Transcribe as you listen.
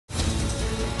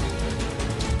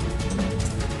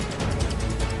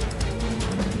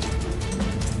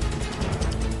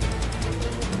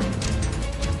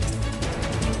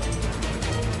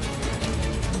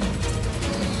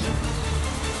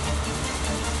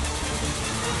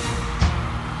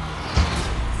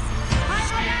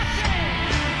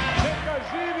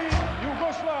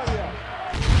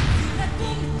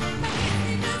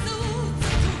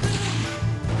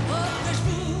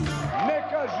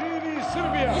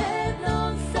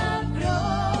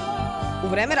U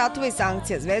vreme ratova i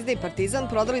sankcija Zvezda i Partizan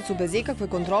prodali su bez ikakve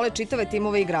kontrole čitave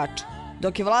timove igrača.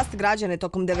 Dok je vlast građane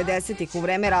tokom 90-ih u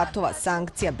vreme ratova,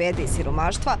 sankcija, bede i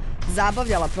siromaštva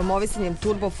zabavljala promovisanjem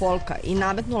turbo folka i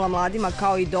nametnula mladima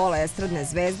kao idole estradne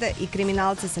zvezde i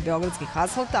kriminalce sa beogradskih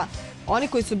asfalta, oni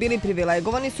koji su bili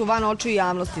privilegovani su van očiju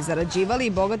javnosti zarađivali i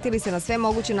bogatili se na sve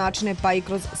moguće načine, pa i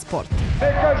kroz sport.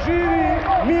 Neka živi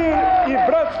mir i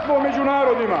bratstvo među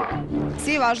narodima!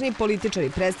 Svi važniji političari,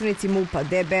 predstavnici MUP-a,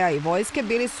 DB-a i vojske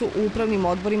bili su u upravnim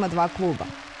odborima dva kluba.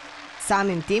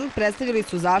 Samim tim predstavljali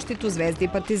su zaštitu Zvezdi i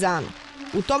Partizanu.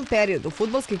 U tom periodu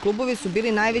fudbalski klubovi su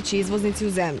bili najveći izvoznici u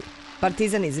zemlji.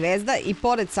 Partizan i Zvezda i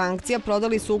pored sankcija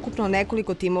prodali su ukupno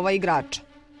nekoliko timova igrača.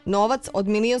 Novac od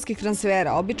milionskih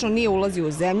transfera obično nije ulazio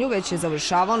u zemlju, već je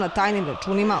završavao na tajnim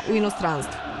računima u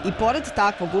inostranstvu. I pored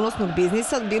takvog unosnog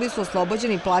biznisa bili su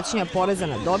oslobođeni plaćanja poreza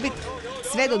na dobit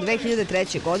sve do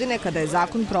 2003. godine kada je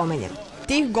zakon promenjen.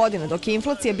 Tih godina dok je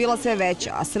inflacija bila sve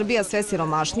veća, a Srbija sve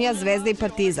siromašnija, Zvezda i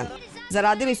Partizan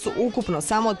zaradili su ukupno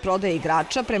samo od prodaje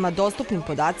igrača prema dostupnim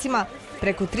podacima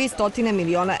preko 300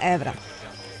 miliona evra.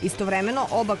 Istovremeno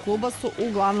oba kluba su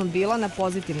uglavnom bila na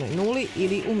pozitivnoj nuli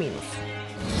ili u minusu.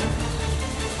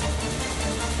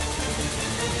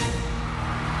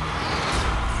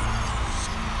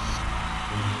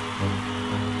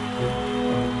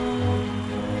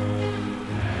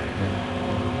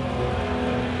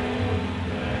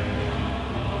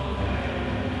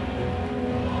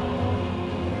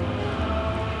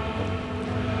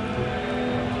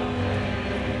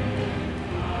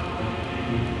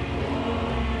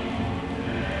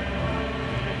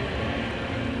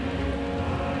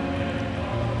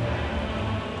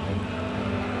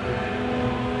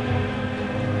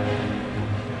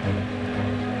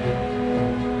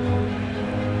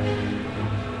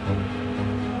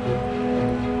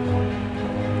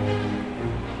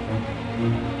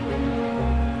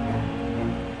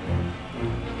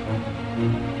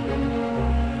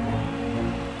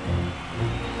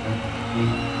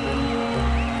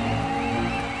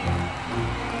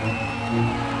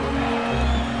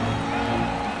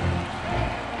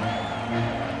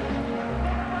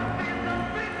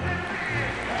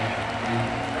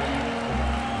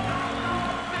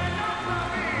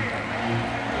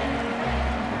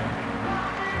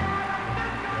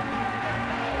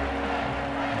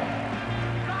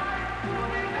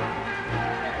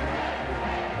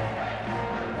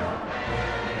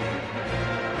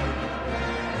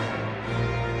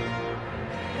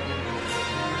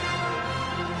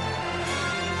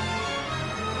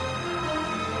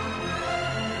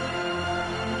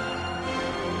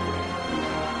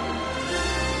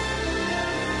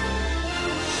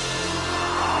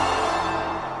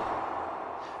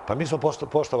 Pa mi smo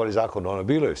poštovali zakon,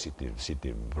 bilo je sitni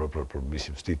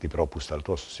propust, ali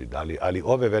to su svi dali, ali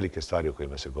ove velike stvari o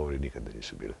kojima se govori nikada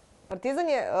nisu bile. Partizan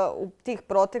je u tih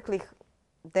proteklih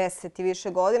 10 i više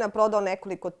godina prodao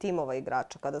nekoliko timova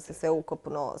igrača kada se sve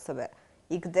ukupno sabere.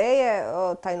 I gde je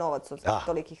taj novac od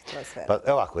tolikih transfera? Pa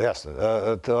ovako, jasno.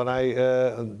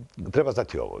 Treba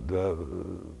znati ovo.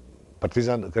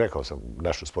 Partizan, rekao sam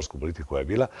našu sportsku politiku koja je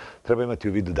bila, treba imati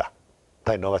u vidu da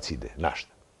taj novac ide na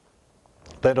šta?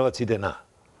 Taj novac ide na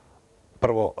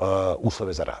prvo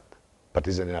uslove za rad.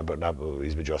 Partizan je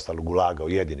između ostalog ulagao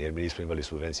jedini, jer mi nismo imali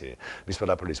subvencije. Mi smo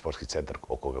napravili sportski centar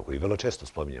koji vrlo često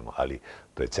spominjemo, ali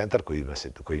to je centar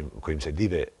kojim se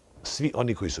dive svi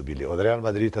oni koji su bili od Real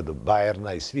Madrida do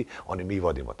Bajerna i svi oni mi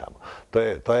vodimo tamo.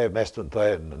 To je mesto, to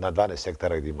je na 12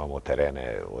 hektara gdje imamo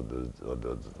terene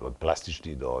od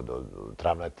plastičnih do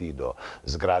travnati, do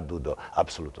zgradu, do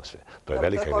apsolutno sve. To je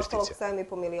velika investicija. To je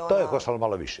koštalo 7,5 miliona. To je koštalo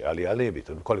malo više, ali nije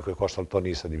bitno. Koliko je koštalo, to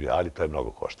nisam ni vidio, ali to je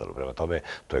mnogo koštalo. Prema tome,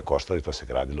 to je koštalo i to se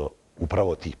gradilo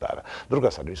upravo od tih para.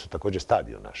 Druga stvar, mi smo također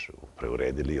stadion naš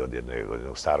preuredili od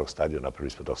jednog starog stadiona, napravili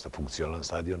smo dosta funkcionalan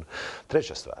stadion.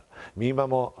 Treća stvar, mi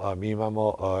imamo,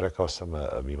 rekao sam,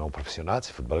 mi imamo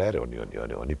profesionalce, fudbalere,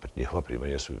 njihova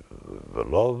primanja su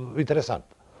vrlo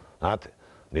interesantna. Znate,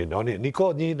 niko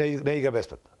od njih ne igra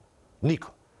besplatno.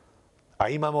 Niko. A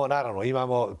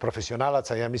imamo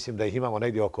profesionalaca, ja mislim da ih imamo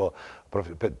negdje oko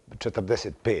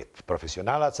 45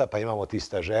 profesionalaca, pa imamo ti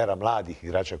stažera, mladih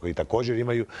igrača koji također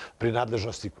imaju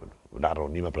prinadležnosti. Naravno,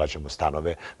 njima plaćamo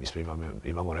stanove. Mi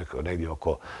imamo negdje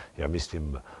oko, ja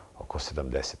mislim, oko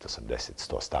 70,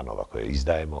 80, 100 stanova koje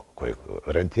izdajemo, koje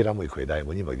rentiramo i koje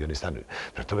dajemo njima gdje oni stanuju.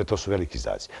 Pre tome to su veliki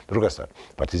izdaci. Druga stvar,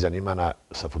 Partizan ima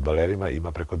sa fudbalerima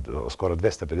ima preko skoro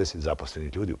 250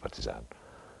 zaposlenih ljudi u Partizanu.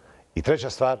 I treća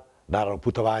stvar, naravno,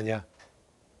 putovanja,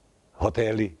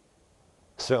 hoteli,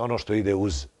 sve ono što ide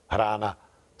uz hrana,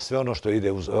 sve ono što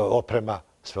ide uz oprema,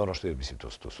 sve ono što ide, mislim,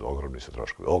 to su ogromni su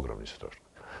troškovi.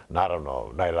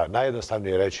 naravno,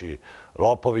 najjednostavnije je reći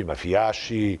lopovi,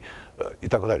 mafijaši i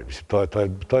tako dalje.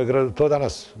 To je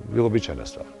danas uobičajena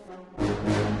stvar.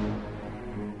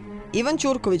 Ivan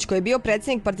Ćurković, koji je bio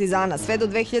predsjednik Partizana sve do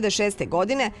 2006.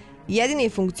 godine, jedini je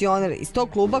funkcioner iz tog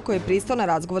kluba koji je pristao na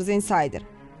razgovor za Insajder.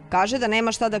 Kaže da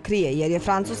nema šta da krije jer je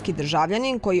francuski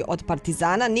državljanin koji od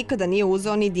Partizana nikada nije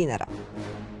uzeo ni dinara.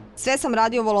 Sve sam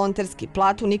radio volonterski,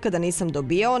 platu nikada nisam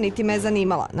dobijao, niti me je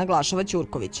zanimala, naglašava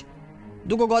Ćurković.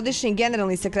 Dugogodišnji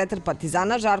generalni sekretar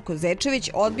Partizana Žarko Zečević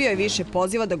odbio je više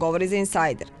poziva da govori za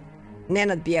Insajder.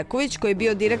 Nenad Bijeković, koji je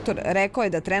bio direktor, rekao je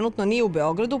da trenutno nije u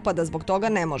Beogradu pa da zbog toga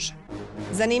ne može.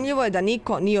 Zanimljivo je da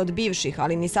niko, ni od bivših,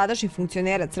 ali ni sadašnjih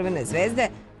funkcionera Crvene zvezde,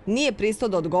 nije pristao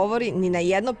da odgovori ni na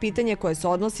jedno pitanje koje se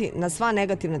odnosi na sva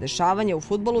negativna dešavanja u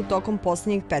fudbalu tokom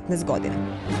posljednjih 15 godina.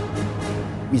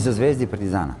 Iza Zvezde i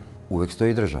Partizana uvek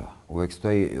stoji država,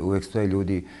 uvek stoje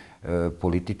ljudi,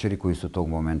 političari koji su tog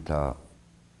momenta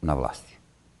na vlasti.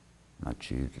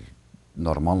 Znači,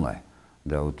 normalno je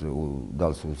da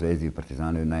li su u Zvezdi i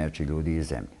Partizanu najjači ljudi iz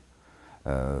zemlje.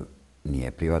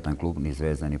 Nije privatan klub ni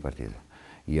Zvezda ni Partizan.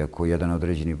 Iako jedan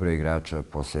određeni broj igrača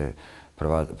posle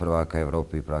prvaka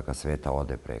Evrope i prvaka sveta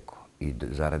ode preko i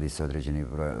zaradi se određeni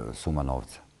suma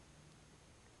novca.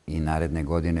 I naredne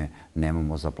godine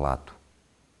nemamo za platu.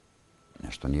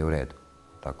 Nešto nije u redu.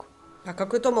 Tako. A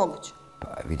kako je to moguće? Pa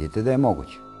vidite da je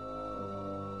moguće.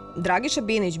 Dragiša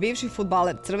Binić, bivši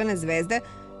fudbaler Crvene zvezde,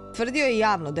 tvrdio je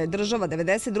javno da je država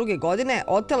 1992. godine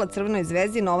otela Crvenoj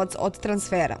zvezdi novac od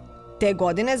transfera. Te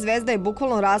godine Zvezda je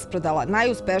bukvalno rasprodala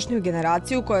najuspešniju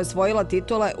generaciju koja je osvojila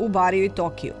titule u Bariju i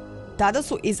Tokiju. Tada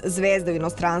su iz Zvezde u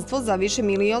inostranstvo za više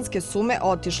milionske sume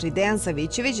otišli Dejan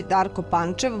Savićević, Darko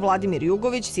Pančev, Vladimir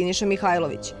Jugović, Siniša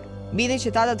Mihajlović. Binić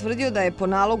je tada tvrdio da je po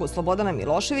nalogu Slobodana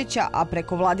Miloševića, a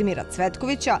preko Vladimira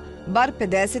Cvetkovića, bar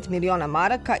 50 miliona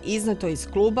maraka izneto iz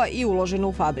kluba i uloženo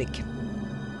u fabrike.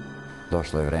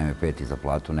 Došlo je vreme peti za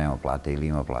platu, nema plate ili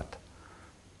ima plata.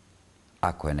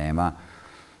 Ako je nema,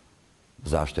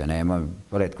 zašto je nema?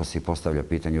 Retko se postavlja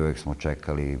pitanje, uvek smo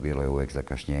čekali, bilo je uvek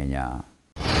zakašnjenja.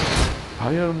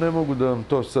 Pa ja ne mogu da vam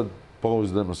to sad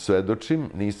pouzdano svedočim,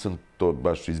 nisam to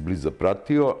baš izbliza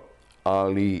pratio,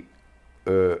 ali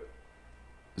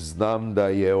znam da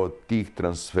je od tih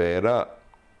transfera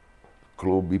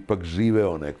klub ipak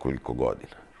živeo nekoliko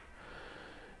godina.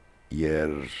 Jer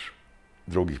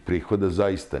drugih prihoda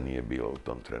zaista nije bilo u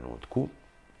tom trenutku.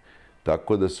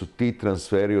 Tako da su ti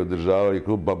transferi održavali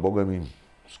klub, ba boga mi,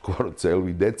 skoro celu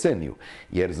i deceniju.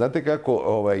 Jer znate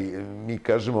kako mi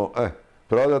kažemo,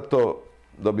 prodato,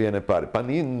 dobijene pare. Pa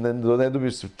ne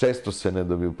dobiju se, često se ne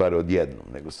dobiju pare odjednom,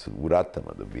 nego se u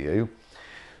ratama dobijaju.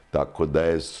 Tako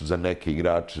da su za neke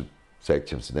igrače,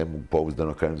 sećam se, ne mogu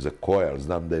pouzdano kažem za koje, ali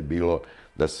znam da je bilo,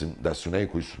 da su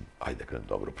neki koji su, ajde kažem,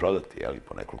 dobro prodati, ali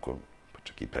po nekoliko, pa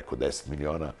čak i preko 10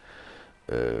 miliona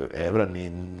evra,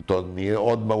 to nije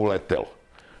odmah uletelo,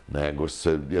 nego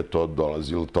je to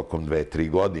dolazilo tokom 2-3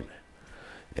 godine.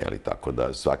 Tako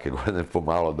da svake godine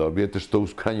pomalo dobijete, što u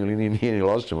krajnjoj liniji nije ni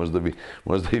loše,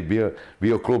 možda bi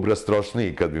bio klub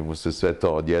rastrošniji kad bi mu se sve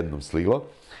to odjednom slilo.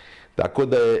 Tako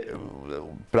da je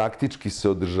praktički se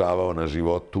održavao na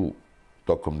životu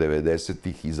tokom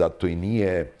 90-ih i zato i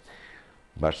nije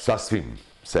baš sasvim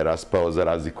se raspao za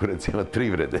razliku recimo od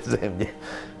privrede zemlje.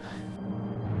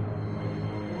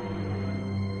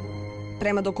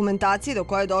 Prema dokumentaciji do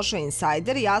koje je došao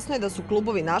Insajder, jasno je da su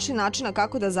klubovi našli načina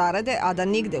kako da zarade, a da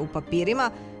nigde u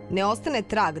papirima ne ostane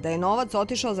trag da je novac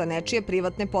otišao za nečije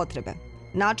privatne potrebe.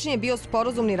 Način je bio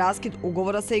sporazumni raskid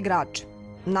ugovora sa igračem.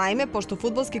 Naime, pošto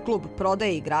fudbalski klub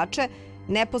prodaje igrače,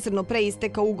 neposredno pre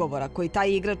isteka ugovora koji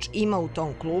taj igrač ima u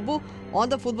tom klubu,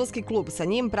 onda fudbalski klub sa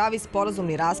njim pravi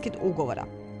sporazumni raskid ugovora.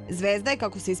 Zvezda je,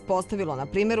 kako se ispostavilo na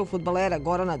primjeru fudbalera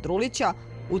Gorana Drulića,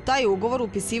 u taj ugovor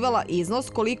upisivala iznos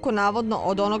koliko navodno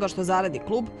od onoga što zaradi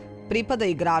klub pripada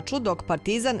igraču, dok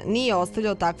Partizan nije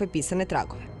ostavljao takve pisane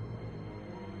tragove.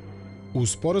 U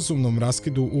sporazumnom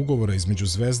raskidu ugovora između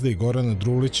Zvezde i Gorana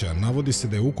Drulića navodi se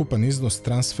da je ukupan iznos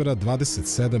transfera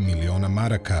 27 miliona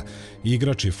maraka.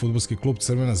 Igrač i fudbalski klub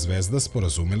Crvena zvezda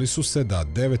sporazumeli su se da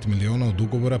 9 miliona od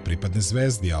ugovora pripadne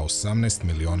Zvezdi, a 18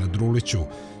 miliona Druliću.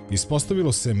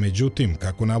 Ispostavilo se, međutim,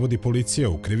 kako navodi policija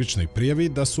u krivičnoj prijavi,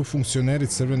 da su funkcioneri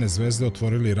Crvene zvezde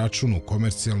otvorili račun u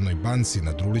komercijalnoj banci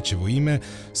na Drulićevo ime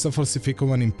sa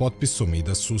falsifikovanim potpisom i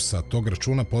da su sa tog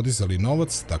računa podizali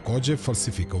novac takođe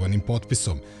falsifikovanim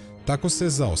potpisom. Tako se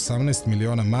za 18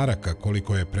 miliona maraka,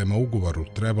 koliko je prema ugovoru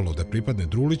trebalo da pripadne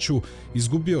Druliću,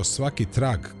 izgubio svaki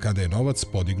trag kada je novac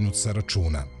podignut sa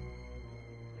računa.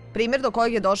 Primjer do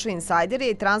kojeg je došao Insajder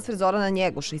je i transfer Zorana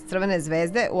Njeguša iz Crvene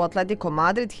zvezde u Atletico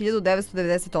Madrid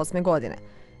 1998. godine.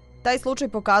 Taj slučaj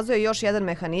pokazuje još jedan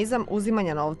mehanizam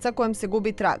uzimanja novca kojem se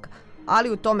gubi trag,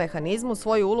 ali u tom mehanizmu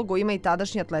svoju ulogu ima i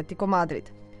tadašnji Atletico Madrid.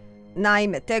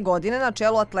 Naime, te godine na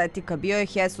čelu Atletika bio je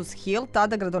Jesus Hill,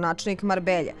 tada gradonačelnik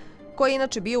Marbelje, koji je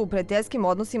inače bio u prijateljskim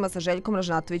odnosima sa Željkom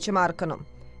Ražnatovićem Arkanom.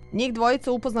 Njih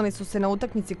dvojica upoznali su se na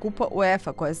utakmici Kupa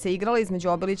UEFA koja se igrala između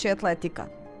Obilića i Atletika.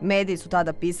 Mediji su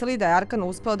tada pisali da je Arkan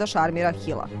uspeo da šarmira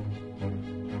Hilla.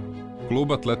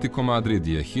 Klub Atletico Madrid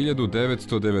je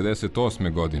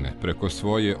 1998. godine preko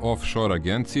svoje offshore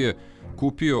agencije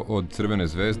kupio od Crvene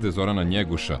zvezde Zorana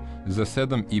Njeguša za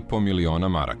 7,5 miliona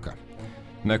maraka.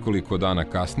 Nekoliko dana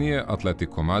kasnije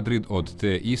Atletico Madrid od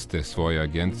te iste svoje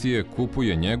agencije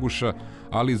kupuje Njeguša,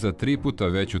 ali za 3 puta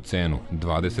veću cenu,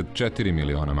 24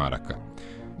 miliona maraka.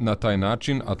 Na taj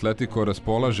način Atletico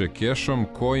raspolaže kešom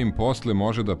kojim posle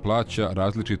može da plaća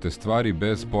različite stvari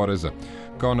bez poreza,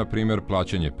 kao na primjer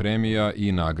plaćanje premija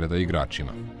i nagrada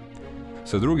igračima.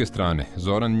 Sa druge strane,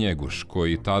 Zoran Njeguš,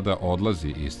 koji tada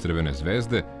odlazi iz Crvene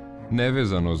zvezde,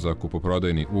 nevezano za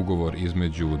kupoprodajni ugovor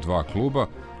između dva kluba,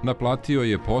 naplatio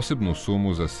je posebnu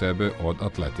sumu za sebe od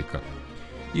Atletika.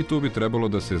 I tu bi trebalo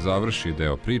da se završi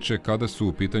deo priče kada su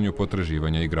u pitanju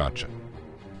potraživanja igrača.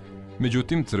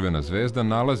 Međutim, Crvena zvezda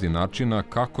nalazi načina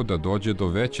kako da dođe do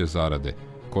veće zarade,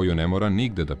 koju ne mora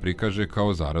nigde da prikaže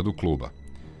kao zaradu kluba.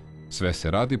 Sve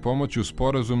se radi pomoću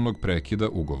sporazumnog prekida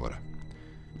ugovora.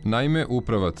 Naime,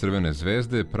 uprava Crvene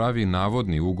zvezde pravi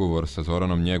navodni ugovor sa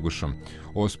Zoranom Njegušom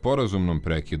o sporazumnom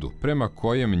prekidu, prema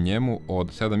kojem njemu od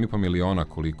 7,5 miliona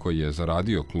koliko je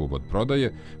zaradio klub od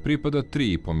prodaje, pripada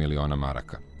 3,5 miliona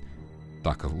maraka.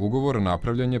 Takav ugovor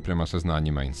napravljen je prema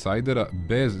saznanjima Insajdera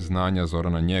bez znanja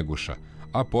Zorana Njeguša,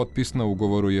 a potpis na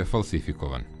ugovoru je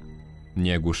falsifikovan.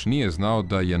 Njeguš nije znao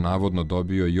da je navodno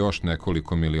dobio još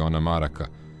nekoliko miliona maraka,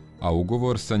 a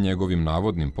ugovor sa njegovim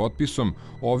navodnim potpisom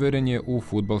overen je u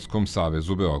Fudbalskom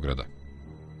savezu Beograda.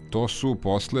 To su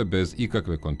posle bez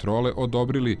ikakve kontrole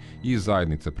odobrili i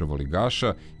zajednica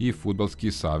prvoligaša i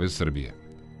Fudbalski savez Srbije.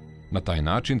 Na taj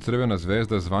način Crvena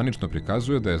zvezda zvanično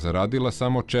prikazuje da je zaradila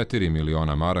samo 4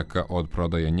 miliona maraka od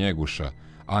prodaje Njeguša,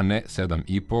 a ne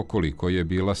 7,5 koliko je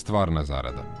bila stvarna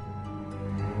zarada.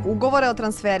 Ugovore o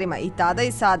transferima i tada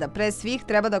i sada pre svih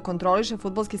treba da kontroliše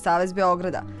Fudbalski savez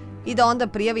Beograda i da onda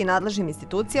prijavi nadležnim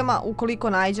institucijama ukoliko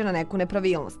naiđe na neku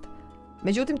nepravilnost.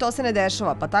 Međutim, to se ne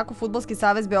dešava, pa tako Fudbalski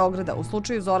savez Beograda u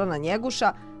slučaju Zorana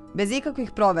Njeguša bez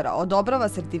ikakvih provera odobrava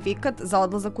sertifikat za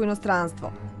odlazak u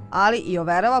inostranstvo, ali i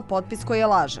overava potpis koji je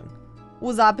lažan.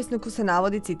 U zapisniku se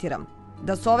navodi, citiram,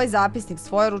 da su ovaj zapisnik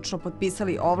svojeručno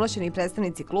potpisali ovlašćeni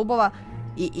predstavnici klubova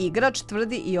i igrač,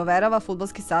 tvrdi i overava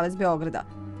Fudbalski savez Beograda.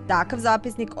 Takav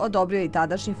zapisnik odobrio i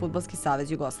tadašnji Fudbalski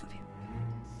savez Jugoslavije.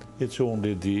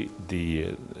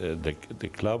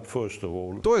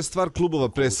 To je stvar klubova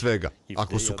pre svega.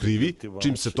 Ako su krivi,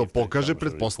 čim se to pokaže,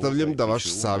 pretpostavljam da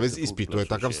vaš savez ispituje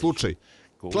takav slučaj.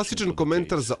 Klasičan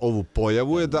komentar za ovu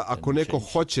pojavu je da ako neko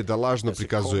hoće da lažno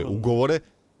prikazuje ugovore,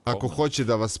 ako hoće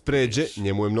da vas pređe,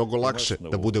 njemu je mnogo lakše,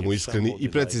 da budemo iskreni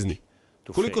i precizni.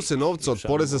 Koliko se novca od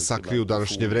poreza sakrije u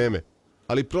današnje vreme,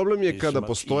 ali problem je kada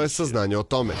postoje saznanja o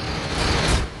tome.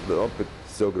 Opet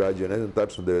se ograđuje, ne znam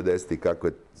tačno 90. kako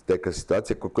je teka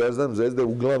situacija, koliko ja znam, Zvezda je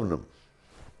uglavnom,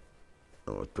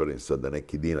 otvorim sad da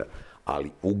neki dinar,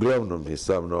 ali uglavnom je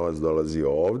sav novac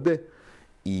dolazio ovde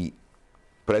i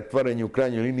pretvaranje u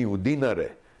krajnjoj liniji u dinare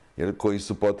koji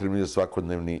su potrebni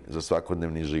za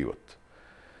svakodnevni život.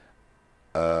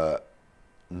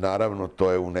 Naravno,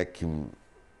 to je u nekim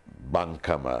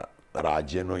bankama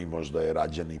rađeno i možda je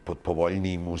rađeno i pod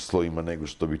povoljnijim uslovima nego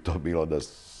što bi to bilo da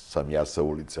sam ja sa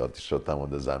ulice otišao tamo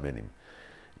da zamenim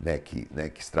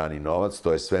neki strani novac.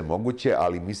 To je sve moguće,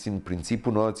 ali mislim u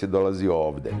principu novac je dolazio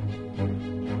ovde.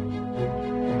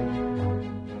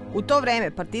 U to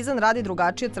vreme Partizan radi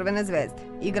drugačije od Crvene zvezde.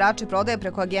 Igrače prodaje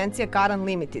preko agencije Karan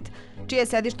Limited, čije je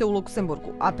sedište u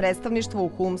Luksemburgu, a predstavništvo u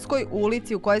Humskoj, u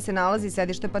ulici u kojoj se nalazi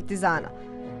sedište Partizana.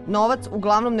 Novac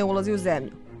uglavnom ne ulazi u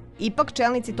zemlju. Ipak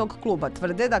čelnici tog kluba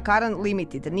tvrde da Karan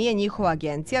Limited nije njihova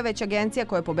agencija, već agencija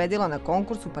koja je pobedila na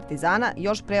konkursu Partizana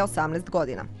još pre 18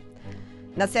 godina.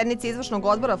 Na sednici izvršnog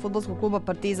odbora Fudbalskog kluba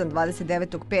Partizan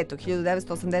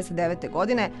 29.5.1989.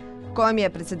 godine, kojom je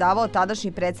predsedavao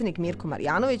tadašnji predsednik Mirko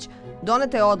Marjanović,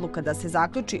 doneta je odluka da se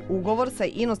zaključi ugovor sa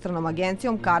inostranom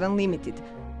agencijom Karan Limited,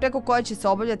 preko koje će se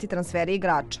obavljati transferi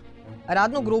igrača.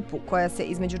 Radnu grupu, koja se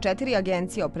između 4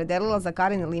 agencije opredelila za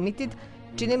Karan Limited,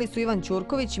 činili su Ivan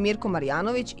Ćurković, Mirko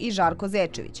Marjanović i Žarko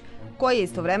Zečević, koji je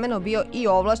istovremeno bio i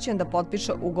ovlašćen da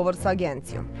potpiše ugovor sa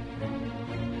agencijom.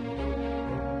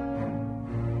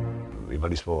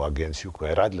 Imali smo agenciju koja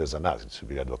je radila za nas, gdje su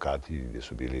bili advokati, gdje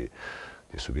su bili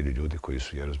gdje su bili ljudi koji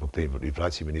su, jer zbog te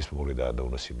inflacije mi nismo mogli da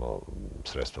unosimo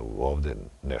sredstva ovde.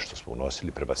 Nešto smo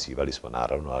unosili, prebacivali smo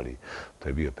naravno, ali to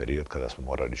je bio period kada smo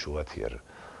morali čuvati, jer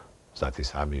znate i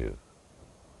sami,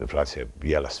 inflacija je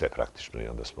jela sve praktično i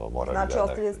onda smo morali da... Znači,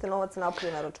 ostavili ste novac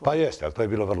napolje na računu? Pa jeste, ali to je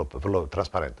bilo vrlo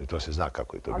transparentno i to se zna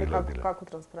kako je to bilo. Ali kako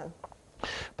transparentno?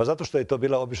 Pa zato što je to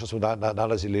bila, obično smo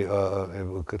nalazili,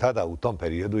 tada u tom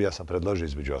periodu, ja sam predložio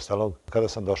između ostalog, kada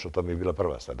sam došao, to mi je bila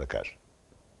prva stvar da kažem.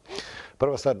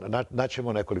 Prva stvar,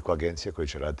 naćemo nekoliko agencija koje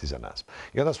će raditi za nas.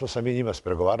 I onda smo sa njima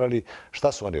spregovarali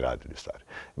šta su oni radili u stvari.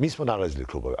 Mi smo nalazili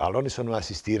klubove, ali oni su nam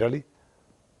asistirali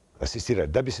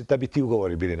da bi ti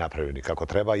ugovori bili napravljeni kako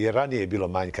treba, jer ranije je bilo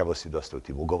manjkavosti dosta u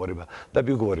tim ugovorima, da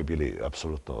bi ugovori bili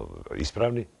apsolutno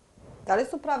ispravni. Da li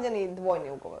su pravljeni dvojni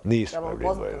ugovori? Nisu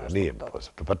pravljeni dvojni, nije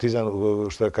poznato. Partizan,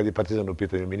 kad je Partizan u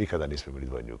pitanju, mi nikada nismo imali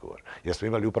dvojni ugovor. Jer smo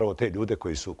imali upravo te ljude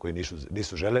koji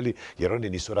nisu želeli, jer oni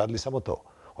nisu radili samo to.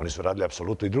 Oni su radili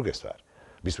apsolutno i druge stvari.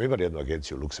 Mi smo imali jednu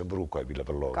agenciju u Luksemburgu koja je bila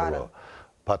vrlo...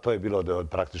 Pa to je bilo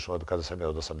praktično kada sam ja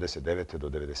od 89. do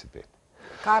 95.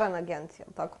 Karan agencija,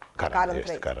 tako? Karan,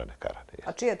 jeste, Karane.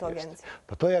 A čija je to agencija?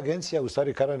 Pa to je agencija, u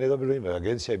stvari Karan je dobilo ime.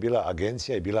 Agencija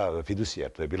je bila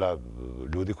fiducijar, to je bila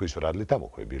ljudi koji su radili tamo,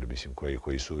 koji bili, mislim,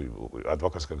 koji su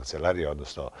advokatska kancelarija,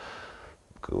 odnosno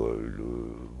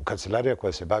kancelarija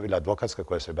koja se bavila, advokatska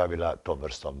koja se bavila tom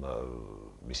vrstom,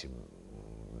 mislim,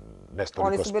 ne toliko sportskom.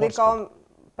 Oni su bili kao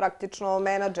praktično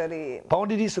menadžeri. Pa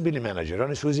oni nisu bili menadžeri,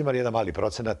 oni su uzimali jedan mali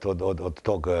procenat od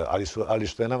tog, ali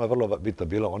što je nama vrlo bitno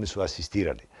bilo, oni su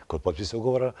asistirali kod potpisa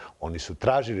ugovora, oni su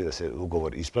tražili da se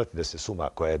ugovor isplati, da se suma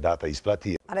koja je data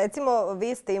isplati. A recimo,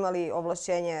 vi ste imali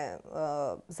ovlašćenje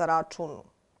za račun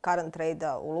current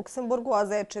trade-a u Luksemburgu, a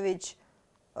Zečević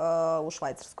u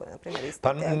Švajcarskoj, na primjer, iste te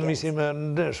agencije. Pa mislim,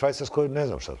 Švajcarskoj, ne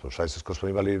znam šta smo. Švajcarskoj smo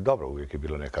imali, dobro, uvijek je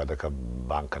bilo neka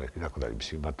banka, neki tako dalje.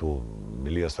 Mislim, ima tu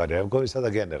milion stvari. Evo govorim sada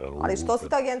generalno. Ali što se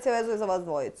ta agencija vezuje za vas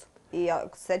dvojicu? I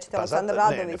ako se sećate, Aleksandar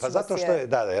Radović... Pa zato što je,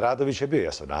 da, Radović je bio.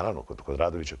 Ja sam, naravno, kod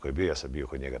Radovića koji je bio, ja sam bio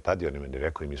kod njega tad i on je meni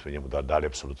rekao i mi smo njemu dali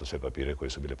apsolutno sve papire koje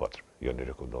su bile potrebne. I on je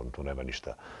rekao da on tu nema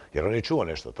ništa. Jer on je čuo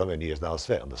nešto o tome, nije znao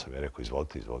sve. Onda sam je rekao,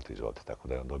 izvolite. Tako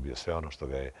da je on dobio sve ono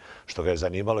što ga je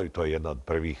zanimalo i to je jedna od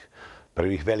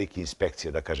prvih velikih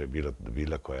inspekcija, da kaže,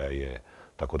 bila koja je,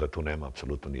 tako da tu nema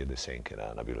apsolutno nijedne senke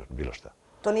na bilo šta.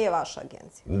 To nije vaša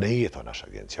agencija? Nije to naša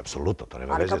agencija, apsolutno, to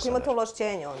nema veze sa Ali kako imate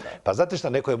ovlašćenje onda? Pa znate šta,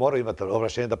 neko je morao imati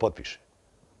ovlašćenje da potpiše.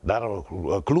 Naravno,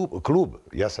 klub,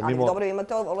 ja sam imao... Ali dobro,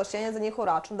 imate ovlašćenje za njihov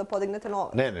račun da podignete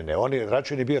novac? Ne,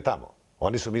 račun je bio tamo.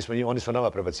 Oni su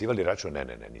nama prebacivali račun,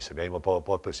 ne, nisam ja imao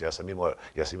potpis, ja sam imao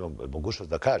mogućnost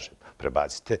da kažem,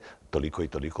 prebacite toliko i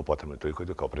toliko, potrebno je toliko i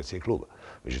toliko kao predsjednik kluba.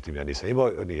 Međutim,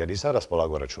 ja nisam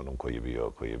raspolagao računom koji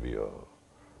je bio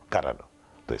Karano.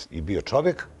 To jest i bio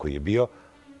čovjek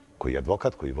koji je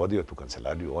advokat, koji je vodio tu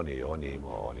kancelariju, on je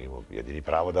imao jedini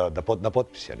pravo na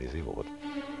potpis, ja nisam imao potpis.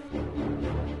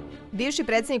 Bivši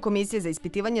predsjednik Komisije za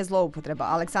ispitivanje zloupotreba,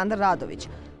 Aleksandar Radović,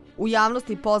 u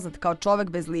javnosti poznat kao čovek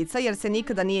bez lica jer se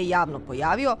nikada nije javno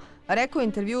pojavio, rekao u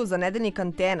intervjuu za nedeljnik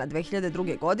Antena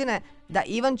 2002. godine da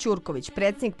Ivan Ćurković,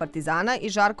 predsjednik Partizana, i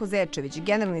Žarko Zečević,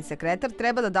 generalni sekretar,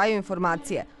 treba da daju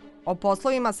informacije o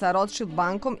poslovima sa Rothschild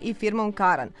bankom i firmom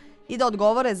Karan i da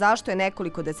odgovore zašto je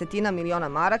nekoliko desetina miliona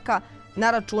maraka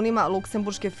na računima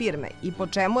luksemburške firme i po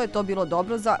čemu je to bilo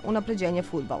dobro za unapređenje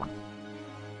fudbala.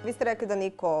 Vi ste rekli da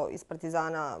niko iz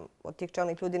Partizana od tih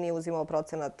čelnih ljudi nije uzimao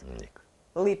procenat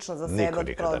lično za sebe od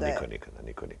prodaje.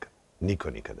 Niko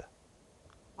nikada.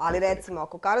 Ali recimo,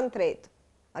 ako current trade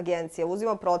agencija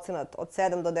uzima procenat od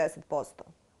 7 do 10%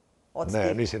 od svih...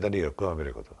 Ne, mislim da nije. Ko vam je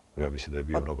rekao to? Ja mislim da je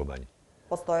bio mnogo manji.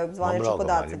 Postoje zvanični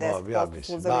podaci, 10%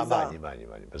 su uzeli za... Manji.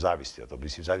 Zavisi od to.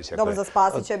 Dobro, za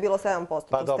Spasića je bilo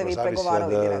 7%, to ste vi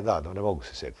pregovarali direktno. Da, ne mogu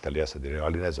se sjetiti, ali ja sad direktno,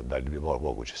 ali ne znam da li bi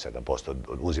moguće 7%,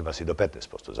 uzima se i do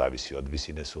 15%, zavisi od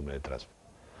visine sume transfera.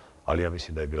 Ali ja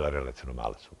mislim da je bila relativno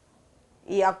mala suma.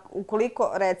 I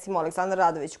ukoliko, recimo, Aleksandar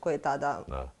Radović, koji je tada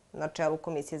na čelu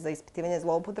Komisije za ispitivanje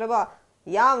zloupotreba,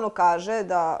 javno kaže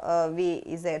da vi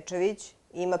i Zečević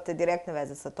imate direktne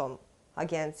veze sa tom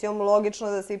agencijom, logično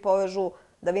da se i povežu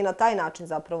da vi na taj način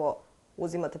zapravo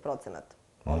uzimate procenat.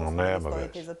 Nema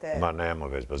veze. Nema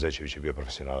veze. Pa Zečević je bio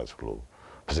profesionalac u klubu.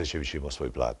 Pa Zečević je imao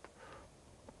svoju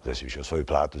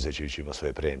platu. Zečević je imao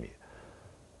svoje premije.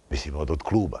 Mislim, od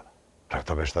kluba. Prema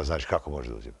tome šta znači kako može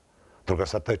da uzima. Druga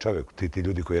sad taj čovjek, ti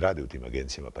ljudi koji rade u tim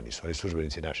agencijama, pa nisu oni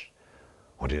službenici naši.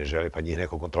 Oni ne žele, pa njih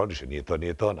neko kontroliše.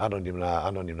 Nije to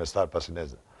anonimna stvar, pa se ne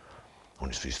zna.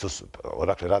 Oni su isto,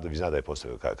 odakle Radović zna da je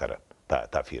postavio Karan,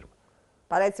 ta firma.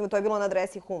 Pa recimo to je bilo na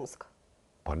adresi Humska.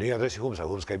 Pa nije adresi Humska,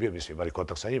 Humska je bio, mi smo imali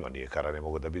kontakt sa njima, nije Karan ne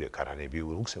mogo da bide. Karan je bio u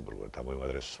Luksemburgu, tamo ima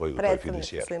adresu svoju, to je fiducijer.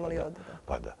 Predstavnici su imali ovdje.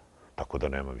 Pa da. Tako da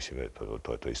nema, mislim,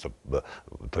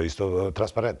 to je isto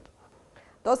transparentno.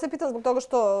 To se pitam zbog toga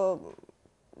što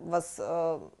vas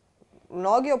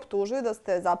mnogi optužuju da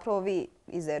ste zapravo vi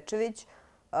i Zečević,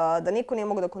 da niko nije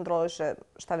mogo da kontroliše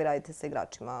šta vi radite sa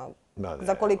igračima,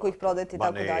 za koliko ih prodajete i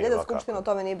tako dalje, da Skupština o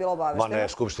tome nije bila obaveštena. Ma ne,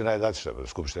 Skupština je,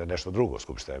 Skupština je nešto drugo.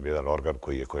 Skupština je jedan organ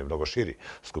koji je mnogo širi.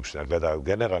 Skupština gleda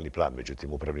generalni plan,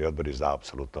 međutim, upravni odbor je znao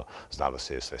apsolutno, znalo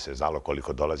se, sve se znalo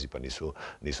koliko dolazi, pa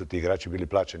nisu ti igrači bili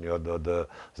plaćeni od,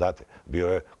 znate,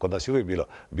 kod nas je uvijek bilo,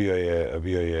 bio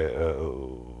je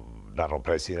naravno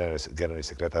predsjednik, generalni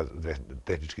sekretar,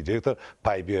 tehnički direktor,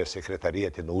 pa je bio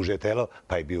sekretarijet, jedno uže telo,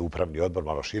 pa je bio upravni odbor,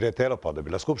 malo šire telo, pa onda je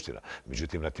bila Skupština.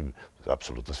 Međutim, na tim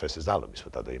apsolutno sve se znalo. Mi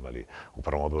smo tada imali u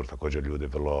upravnom odboru također ljude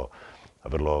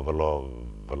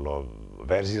vrlo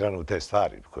verzirano u te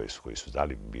stvari koji su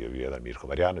znali. Bio je jedan Mirko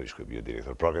Marjanović koji je bio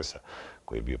direktor Progresa,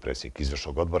 koji je bio predsjednik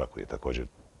izvršnog odbora, koji je također,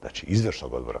 znači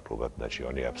izvršnog odbora kluba, znači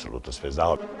on je apsolutno sve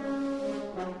znao.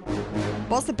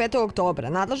 Posle 5. oktobra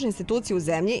nadležne institucije u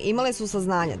zemlji imale su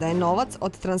saznanja da je novac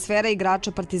od transfera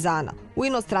igrača Partizana u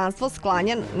inostranstvo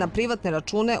sklanjan na privatne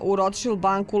račune u Rothschild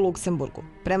banku u Luksemburgu.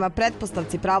 Prema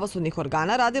pretpostavci pravosudnih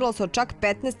organa radilo se o čak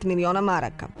 15 miliona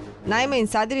maraka. Naime,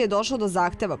 Insajder je došao do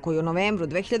zahteva koji u novembru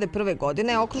 2001.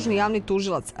 godine okružni javni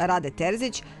tužilac Rade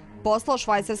Terzić poslao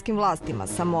švajcarskim vlastima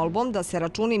sa molbom da se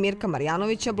računi Mirka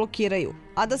Marjanovića blokiraju,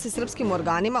 a da se srpskim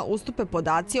organima ustupe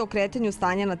podaci o kretanju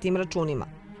stanja na tim računima.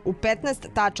 U 15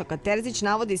 tačaka Terzić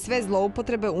navodi sve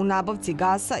zloupotrebe u nabavci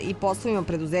gasa i poslovima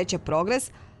preduzeća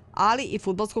Progres, ali i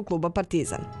fudbalskog kluba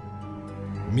Partizan.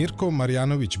 Mirko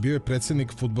Marjanović bio je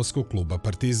predsjednik fudbalskog kluba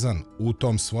Partizan. U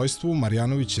tom svojstvu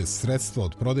Marjanović je sredstva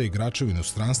od prodaje igrača u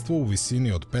inostranstvu u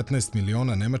visini od 15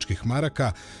 miliona nemačkih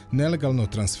maraka nelegalno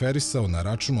transferisao na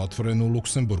račun otvoren u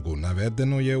Luksemburgu,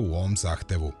 navedeno je u ovom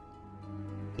zahtevu.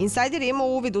 Insajder je imao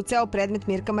uvid u ceo predmet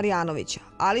Mirka Marjanovića,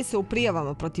 ali se u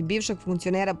prijavama protiv bivšeg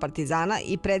funkcionera Partizana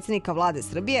i predsjednika vlade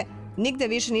Srbije nigde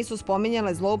više nisu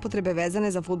spominjale zloupotrebe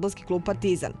vezane za fudbalski klub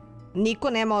Partizan. Niko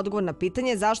nema odgovor na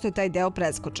pitanje zašto je taj deo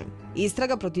preskočen.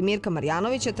 Istraga protiv Mirka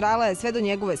Marjanovića trajala je sve do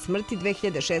njegove smrti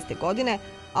 2006. godine,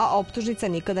 a optužnica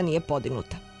nikada nije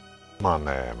podignuta. Ma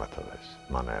nema to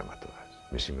veze.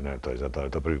 Mislim, ne,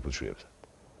 to prvi put čujem sad.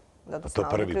 Da su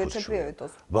navodno krivične prijave, to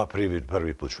su. Ba,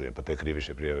 prvi put čujem, pa te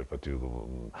krivične prijave protiv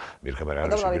Mirka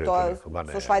Marjanovića. Dobro, ali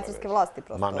to su švajcarske vlasti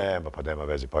prosto. Ma nema, pa nema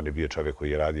veze. Pa on je bio čovjek koji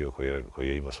je radio, koji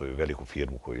je imao svoju veliku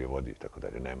firmu koju je vodio i tako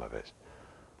dalje. Nema veze.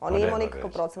 On nije imao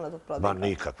nikakav procenat od prodaje. Ma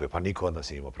nikakve, pa niko od nas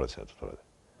nije imao procenat od prodaje.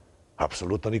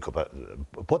 Apsolutno niko.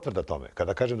 Potvrda tome,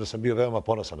 kada kažem da sam bio veoma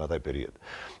ponosan na taj period.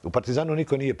 U Partizanu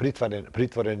niko nije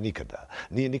pritvoren nikada.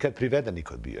 Nije nikad priveden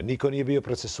niko bio. Niko nije bio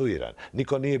procesuiran.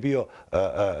 Niko nije bio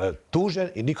tužen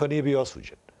i niko nije bio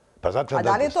osuđen. A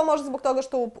da li je to možda zbog toga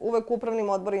što uvek u upravnim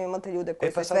odborima imate ljude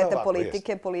koji su svete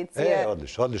politike, policije?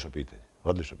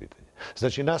 Odlično pitanje.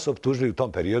 Znači, nas su optužili u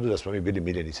tom periodu da smo mi bili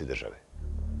miljenici države.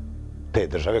 Te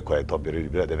države koja je to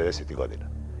bila 90. godina.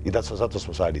 I zato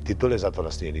smo osvajali titule, zato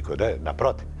nas nije niko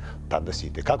naprotiv. Tada si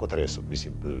itekako tresu,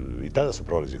 mislim, i tada su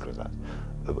prolazili kroz nas.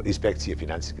 Inspekcije,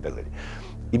 financijske i tako dalje.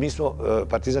 I mi smo,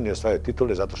 Partizan je osvajao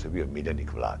titule zato što je bio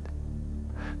miljenik vlade.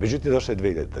 Međutim, došla je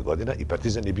 2000. godina i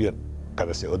Partizan je bio,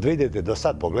 kada se od 2000. do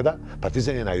sad pogleda,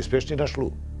 Partizan je najuspješniji naš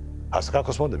klub. A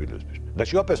kako smo onda bili uspješni?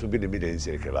 Znači, opet smo bili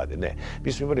miljenici neke vlade. Ne.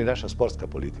 Mi smo imali, naša sportska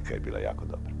politika je bila jako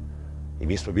dobra. I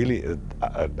mi smo bili,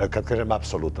 kad kažem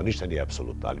apsolutno, ništa nije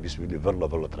apsolutno, ali mi smo bili vrlo,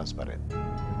 vrlo transparentni.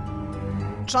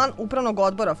 Član upravnog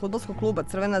odbora fudbalskog kluba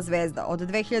Crvena Zvezda od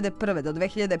 2001. do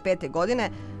 2005. godine,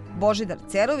 Božidar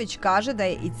Cerović, kaže da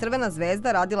je i Crvena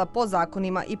Zvezda radila po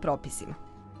zakonima i propisima.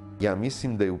 Ja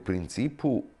mislim da je u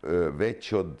principu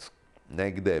već od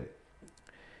negde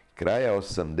kraja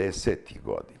 80.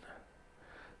 godina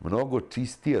mnogo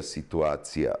čistija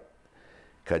situacija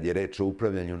kad je reč o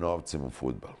upravljanju novcem u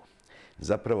fudbalu.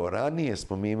 Zapravo, ranije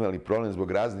smo mi imali problem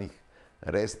zbog raznih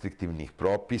restriktivnih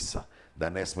propisa, da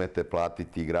ne smete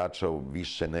platiti igrača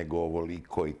više nego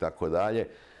ovoliko i tako dalje.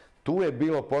 Tu je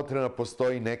bilo potrebno,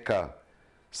 postoji neka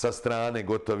sa strane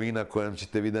gotovina kojom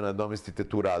ćete vi da nadomestite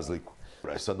tu razliku.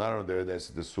 Sad, naravno,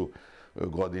 90. su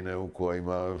godine u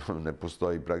kojima ne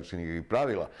postoji praktički nikakvih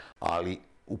pravila, ali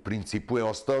u principu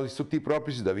ostali su ti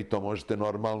propisi da vi to možete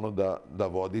normalno da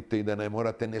vodite i da ne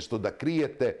morate nešto da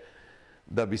krijete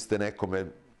da biste nekome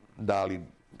dali,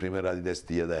 primjer, radi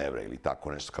 10.000 evra ili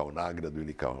tako nešto kao nagradu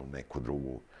ili kao neku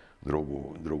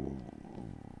drugu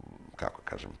kako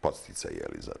kažem, podsticaj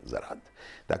za rad.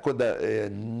 Tako da,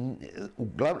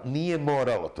 uglavnom, nije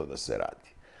moralo to da se radi.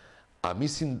 A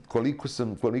mislim,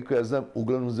 koliko ja znam,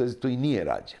 uglavnom u Zvezdi to i nije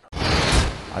rađeno.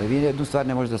 Ali vi jednu stvar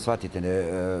ne možete da shvatite.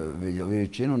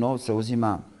 Veličinu novca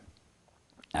uzima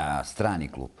strani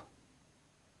klub.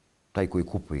 taj koji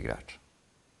kupuje igrača.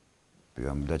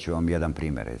 Daću vam jedan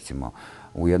primjer, recimo.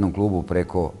 U jednom klubu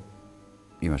preko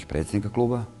imaš predsjednika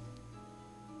kluba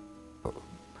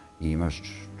i imaš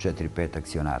 4-5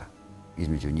 akcionara.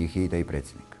 Između njih je i taj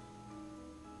predsjednik.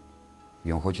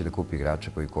 I on hoće da kupi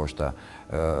igrača koji košta,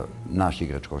 naš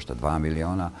igrač košta 2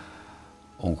 miliona,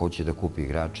 on hoće da kupi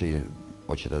igrača i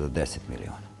hoće da da 10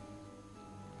 miliona.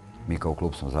 Mi kao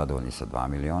klub smo zadovoljni sa 2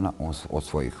 miliona, on od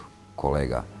svojih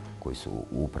kolega koji su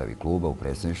u upravi kluba, u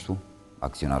predstavništvu,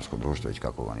 akcionarsko društvo, već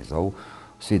kako ga oni zovu,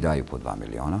 svi daju po 2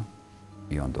 miliona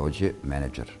i on dođe,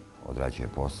 menadžer odrađuje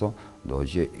posao,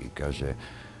 dođe i kaže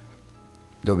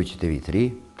dobit ćete vi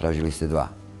 3, tražili ste 2,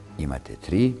 imate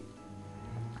 3,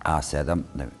 a 7,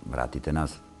 vratite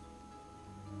nazad.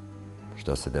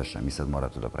 Što se dešava? Mi sad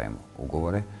morate da pravimo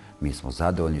ugovore, mi smo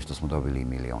zadovoljni što smo dobili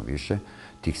milion više,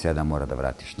 tih 7 mora da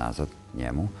vratiš nazad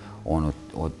njemu, on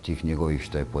od tih njegovih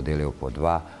što je podelio po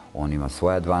 2, on ima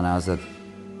svoja 2 nazad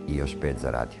i još 5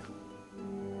 zaradio.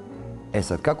 E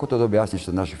sad, kako to da objasniš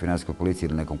od našoj finansijskoj policiji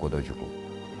ili nekom ko dođe u klub?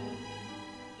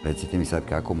 Recite mi sad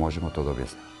kako možemo to da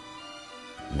objasnimo.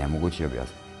 Nemoguće je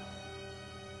objasniti.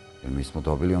 Jer mi smo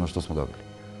dobili ono što smo dobili.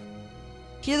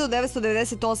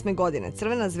 1998. godine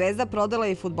Crvena zvezda prodala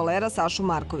je i fudbalera Sašu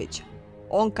Markovića.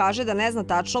 On kaže da ne zna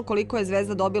tačno koliko je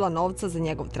Zvezda dobila novca za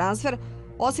njegov transfer,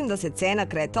 osim da se cena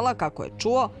kretala, kako je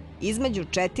čuo, između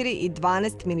 4 i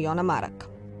 12 miliona maraka.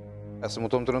 Ja sam u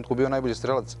tom trenutku bio najbolji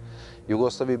strelac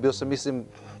Jugoslavije, bio sam, mislim,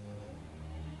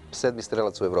 7.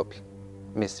 strelac u Evropi.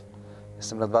 Mislim. Ja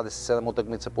sam na 27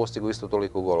 utakmica postigao isto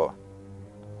toliko golova.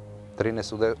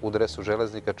 13 u dresu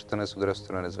Železnika, 14 u dresu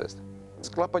Crvene zvezde.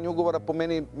 Sklapanje ugovora po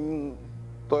meni,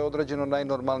 to je odrađeno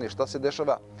najnormalnije. Šta se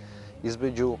dešava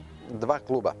između 2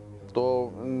 kluba?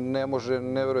 To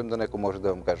ne verujem da neko može da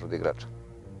vam kaže od igrača.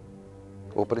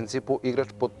 U principu, igrač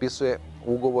potpisuje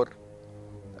ugovor,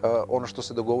 ono što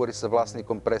se dogovori sa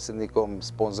vlasnikom, predsjednikom,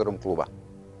 sponzorom kluba.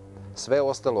 Sve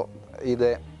ostalo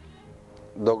ide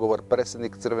dogovor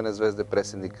predsjednik Crvene zvezde,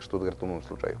 predsjednik Stuttgarta u ovom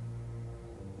slučaju.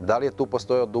 Da li je tu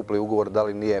postojao dupli ugovor, da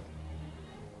li nije?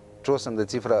 Čuo sam da je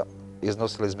cifra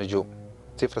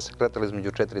se kretala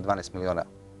između 4 i 12 miliona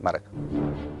maraka.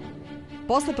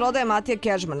 Posle prodaje Matija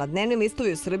Kežmana, dnevni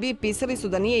listovi u Srbiji pisali su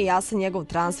da nije jasan njegov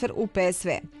transfer u PSV.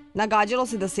 Nagađalo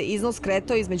se da se iznos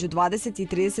kretao između 20 i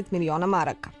 30 miliona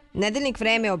maraka. Nedeljnik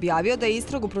Vreme je objavio da je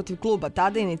istragu protiv kluba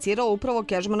tada inicirao upravo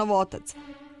Kežmanov otac,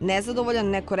 nezadovoljan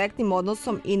nekorektnim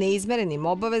odnosom i neizmerenim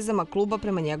obavezama kluba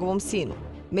prema njegovom sinu.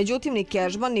 Međutim, ni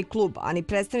Kežman, ni klub, a ni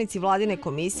predstavnici vladine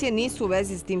komisije nisu u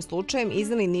vezi s tim slučajem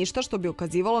izneli ništa što bi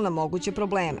ukazivalo na moguće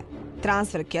probleme.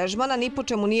 Transfer Kežmana ni po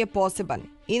čemu nije poseban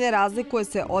i ne razlikuje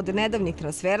se od nedavnih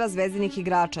transfera zvezdinih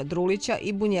igrača Drulića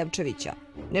i Bunjevčevića.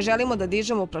 Ne želimo da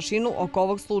dižemo prašinu oko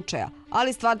ovog slučaja,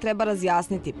 ali stvar treba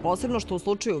razjasniti, posebno što u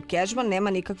slučaju Kežman nema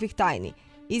nikakvih tajni,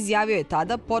 izjavio je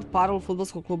tada portparol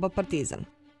fudbalskog kluba Partizan.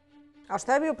 A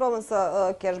šta je bio problem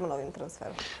sa Kežmanovim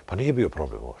transferom? Pa nije bio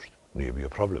problem uopšte. Nije bio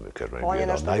problem. On je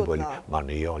nešto ljut na... Ma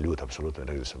nije on ljut, apsolutno.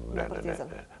 Negdje sam...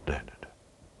 Ne.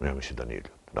 Ja mislim da nije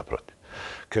ljut. Naprotiv.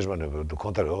 Kežman,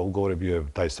 ugovor je bio,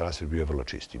 taj transfer bio vrlo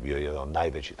čisti. Bio je jedan od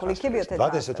najvećih transfera. Koliki je bio taj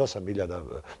transfer?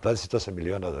 28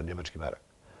 miliona njemačkih maraka.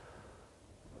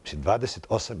 Mislim,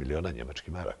 28 miliona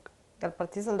njemačkih maraka. Je li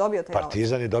Partizan dobio taj novac?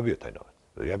 Partizan je dobio taj novac.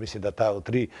 Ja mislim da ta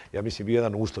tri, ja mislim bio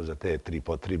jedan uslov za te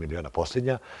 3 miliona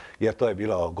posljednja, jer to je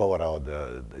bilo govora od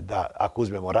da ako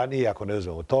uzmemo ranije, ako ne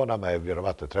uzmemo to, nama je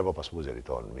vjerovatno trebao pa smo uzeli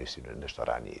to, mislim, nešto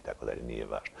ranije i tako dalje, nije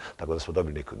važno. Tako da smo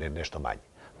dobili nešto manje.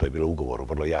 To je bilo u ugovoru,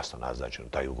 vrlo jasno naznačeno,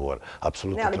 taj ugovor,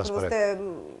 apsolutno transparentno. Ne, ali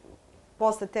prvo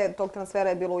posle tog transfera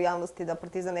je bilo u javnosti da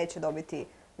Partizan neće dobiti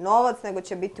novac, nego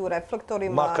će biti u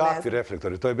reflektorima. Ma kakvi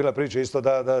reflektori? To je bila priča isto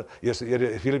jer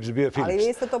je Philips bio Philips. Ali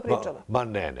vi ste to pričali? Ma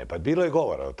ne, pa bilo je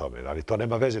govora o tome, ali to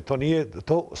nema veze.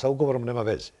 To sa ugovorom nema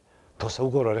veze. To sa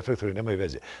ugovorom reflektori nemaju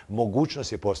veze.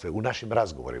 Mogućnost je postoje u našim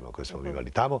razgovorima koje smo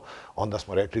imali tamo, onda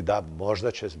smo rekli da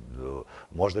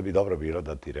možda bi dobro bilo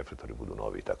da ti reflektori budu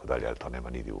novi i tako dalje, ali to nema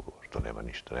nidi ugovor, to nema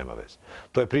ništa, nema veze.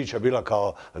 To je priča bila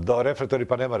kao da reflektori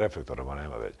pa nema reflektora, ma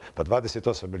nema veze. Pa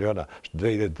 28 miliona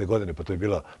 2000. godine, pa to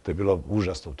je bilo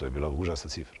užasno, to je bila užasna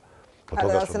cifra. A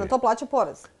da se na to plaća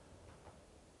porez?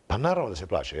 Pa naravno da se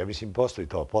plaća. Ja mislim, postoji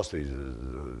to,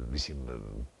 mislim,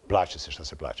 plaća se šta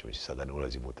se plaća. Mislim, sad da ne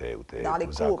ulazim u te zakone. Da li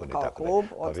klub kao klub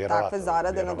od takve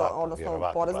zarade,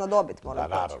 odnosno porez na dobit mora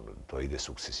plaća? Naravno, to ide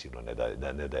sukcesivno,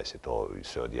 ne daje se to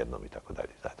sve odjednom i tako dalje.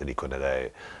 Znate, niko ne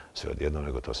daje sve odjednom,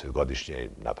 nego to se godišnje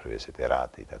napravuje se te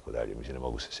rate i tako dalje. Mislim, ne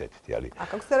mogu se setiti, ali... A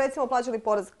kako ste recimo plaćali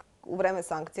porez u vreme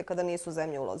sankcije kada nisu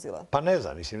zemlje ulazile? Pa ne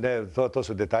znam, mislim, to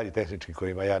su detalji tehnički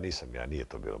kojima ja nisam, nije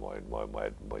to bilo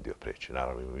moj dio priče.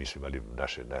 Naravno, mi smo imali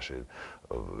naše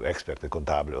eksperte,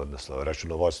 kontable, odnosno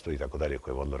računovodstvo i tako dalje,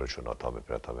 koje je vodilo računa o tome.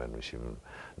 Prema tome, mislim,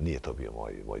 nije to bio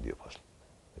moj dio posla.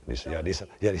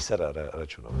 Ja nisam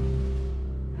računao.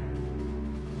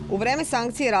 U vreme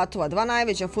sankcije i ratova, dva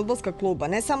najveća fudbalska kluba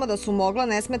ne samo da su mogla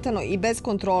nesmetano i bez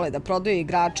kontrole da prodaju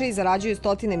igrače i zarađuju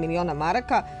stotine miliona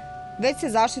maraka, već se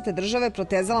zaštita države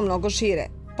protezala mnogo šire.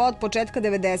 Pa od početka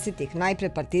 90-ih, najpre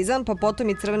Partizan, pa potom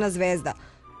i Crvena Zvezda,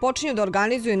 počinju da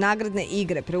organizuju nagradne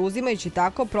igre, preuzimajući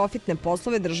tako profitne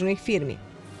poslove državnih firmi.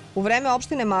 U vreme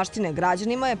opštine maštine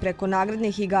građanima je preko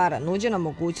nagradnih igara nuđena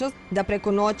mogućnost da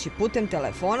preko noći putem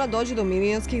telefona dođu do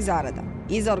milionskih zarada.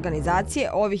 Iza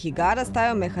organizacije ovih igara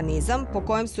stajao mehanizam po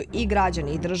kojem su i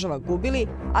građani i država gubili,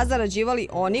 a zarađivali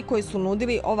oni koji su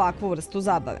nudili ovakvu vrstu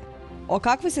zabave. O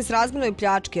kakvoj se srazmernoj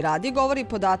pljački radi govori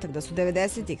podatak da su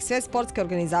 90-ih sve sportske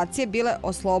organizacije bile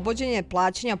oslobođenje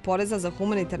plaćanja poreza za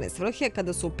humanitarne svrhe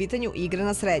kada su u pitanju igre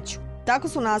na sreću. Tako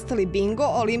su nastali bingo,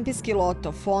 olimpijski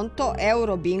loto, fonto,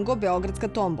 euro bingo, beogradska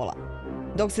tombola.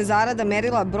 Dok se zarada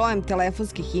merila brojem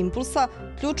telefonskih impulsa,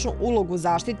 ključnu ulogu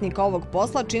zaštitnika ovog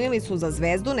posla činili su za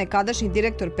Zvezdu nekadašnji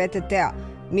direktor PTT-a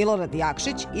Milorad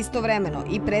Jakšić, istovremeno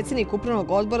i predsjednik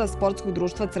upravnog odbora sportskog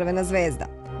društva Crvena Zvezda.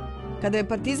 Kada je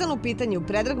Partizan u pitanju,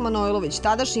 Predrag Manojlović,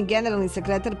 tadašnji generalni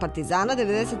sekretar Partizana,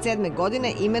 1997.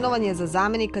 godine imenovan je za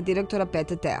zamenika direktora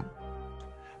PTT-a.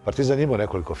 Partizan imao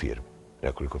nekoliko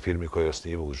firmi koje je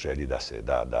osnivao u želji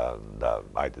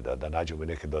da nađemo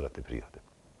neke dodatne prihode.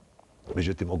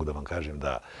 Međutim, mogu da vam kažem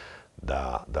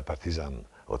da Partizan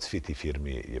od svih tih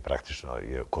firmi je praktično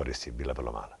korist je bila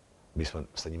vrlo mala.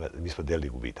 Mi smo delili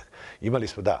gubitak. Imali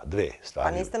smo, dve stvari.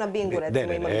 Pa niste na bingu,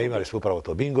 recimo, imali? Ne, imali smo upravo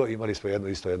to bingo, imali smo jednu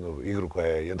igru koja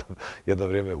je jedno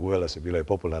vrijeme uvela se, bila je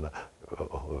popularna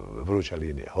vruća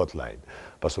linija, hotline.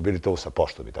 Pa su bili to sa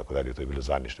poštom i tako dalje, to je bilo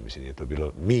zvanično, mislim, nije to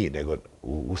bilo mi, nego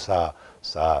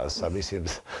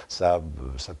sa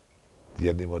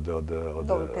jednim od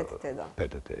PTT, da.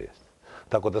 PTT, jeste.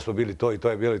 Tako da smo bili to i to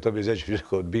je bilo i to bi izveći više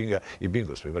od binga i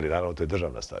bingo smo imali, naravno to je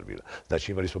državna stvar bila.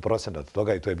 Znači imali smo procenat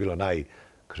toga i to je bilo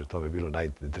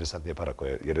najinteresantnija para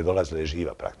jer je dolazila je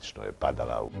živa praktično, je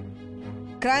padala.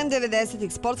 Krajem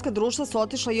 90-ih sportska društva su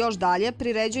otišla još dalje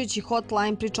priređujući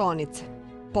hotline pričonice.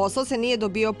 Posao se nije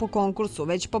dobio po konkursu,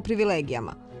 već po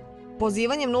privilegijama.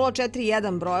 Pozivanjem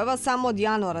 041 brojeva samo od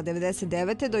januara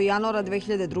 1999. do januara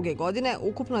 2002. godine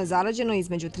ukupno je zarađeno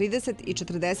između 30 i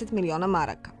 40 miliona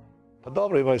maraka. Pa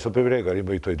dobro, imali smo privilegiju, ali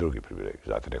imaju i to i drugi privilegiju.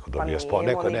 Znate, neko dobije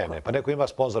sponzor. Pa neko ima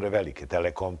sponzore velike,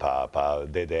 Telekom, pa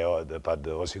DDO, pa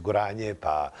osiguranje,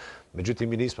 pa... Međutim,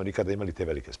 mi nismo nikada imali te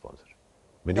velike sponzore.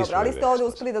 Dobro, ali ste ovdje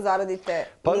uspeli da zaradite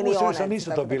milione. Pa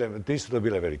nisu to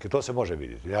bile velike, to se može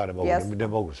vidjeti. Ja ne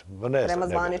mogu. Prema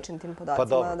zvaničnim tim podacima, da. Pa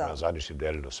dobro, prema zvaničnim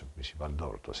delilo se. Mislim, ali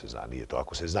dobro, to se zna, nije to.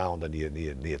 Ako se zna, onda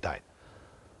nije tajna.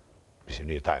 Mislim,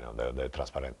 nije tajna, onda je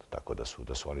transparentno, tako da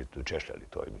su oni češljali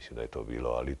to i mislim da je to bilo,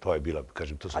 ali to je bila,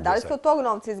 kažem, to su... A da li ste od tog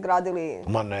novca izgradili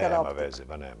teleoptik? Ma nema veze,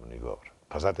 ma nema ni govor.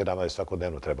 Pa znate, nama je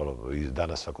svakodnevno trebalo, i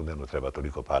danas svakodnevno treba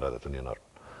toliko para da to nije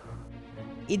normalno.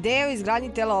 Ideja o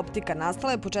izgradnji teleoptika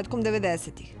nastala je početkom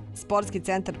 90-ih. Sportski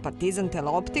centar Partizan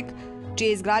Teleoptik, čija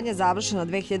je izgradnja završena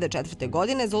 2004.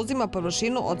 godine, zauzima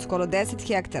površinu od skoro 10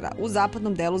 hektara u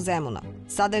zapadnom delu Zemuna.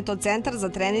 Sada je to centar za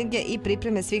treninge i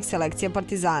pripreme svih selekcija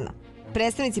Partizana.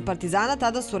 Predstavnici Partizana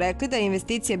tada su rekli da je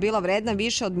investicija bila vredna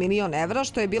više od 1.000.000 evra,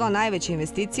 što je bila najveća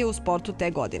investicija u sportu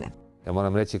te godine. Ja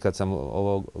moram reći, kad sam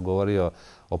ovo govorio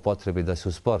o potrebi da se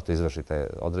u sportu izvršite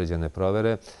određene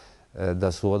provere,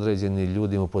 da su određeni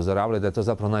ljudi upozoravali da je to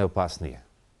zapravo najopasnije.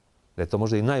 Da je to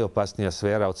možda i najopasnija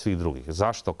sfera od svih drugih.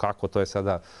 Zašto, kako, to je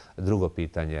sada drugo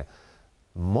pitanje.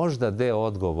 Možda deo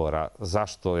odgovora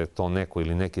zašto je to neko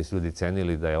ili neki ljudi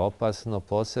cenili da je opasno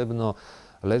posebno,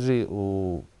 leži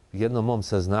u jednom mom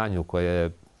saznanju koje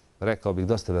je, rekao bih,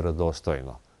 dosta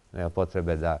verodostojno. Nema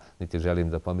potrebe da, niti želim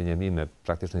da pominjem ime,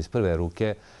 praktično iz prve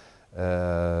ruke,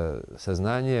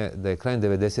 saznanje da je krajem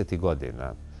 90.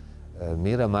 godina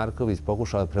Mira Marković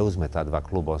pokušala da preuzme ta dva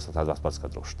kluba, odnosno ta dva sportska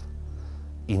društva.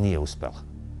 I nije uspela.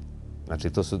 Znači,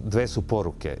 dve su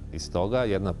poruke iz toga.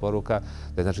 Jedna poruka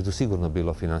da je znači, tu sigurno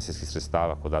bilo finansijskih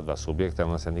sredstava kod dva subjekta,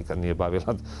 ona se nikad nije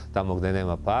bavila tamo gde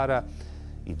nema para.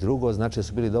 I drugo, znači da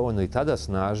su bili dovoljno i tada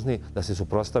snažni da se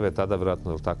suprostave tada,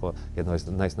 vjerojatno, tako jednoj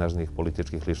od najsnažnijih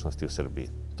političkih ličnosti u Srbiji.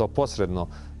 To posredno,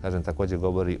 kažem, također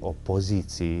govori o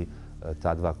poziciji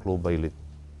ta dva kluba ili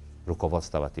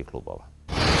rukovodstava tih klubova.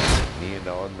 Nije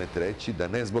na odmet reći da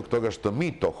ne zbog toga što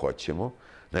mi to hoćemo,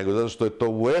 nego zato što je to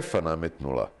UEFA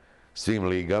nametnula svim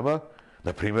ligama,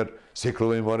 Naprimer, svi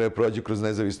klubovi moraju prođu kroz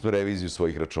nezavisnu reviziju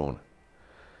svojih računa.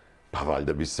 Pa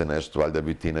valjda bi se nešto, valjda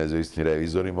bi ti nezavisni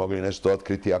revizori mogli nešto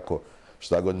otkriti ako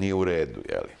šta god nije u redu,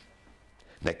 jeli?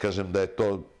 Ne kažem da je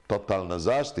to totalna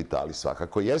zaštita, ali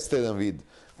svakako jeste jedan vid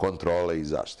kontrole i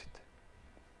zaštite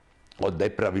od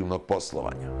nepravilnog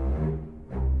poslovanja.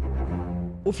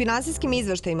 U finansijskim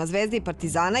izveštajima Zvezde i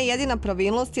Partizana jedina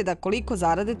pravilnost je da koliko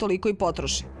zarade, toliko i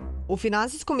potroše. U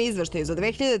finansijskom izveštaju za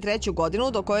 2003.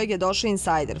 godinu, do kojeg je došao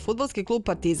Insajder, fudbalski klub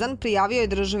Partizan prijavio je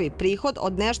državi prihod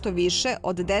od nešto više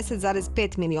od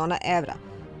 10,5 miliona evra.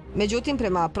 Međutim,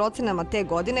 prema procenama te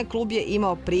godine, klub je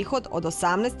imao prihod od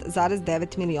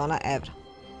 18,9 miliona evra.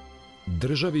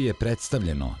 Državi je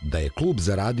predstavljeno da je klub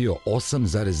zaradio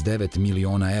 8,9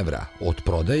 miliona evra od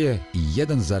prodaje i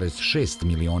 1,6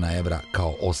 miliona evra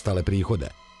kao ostale prihode.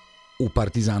 U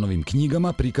Partizanovim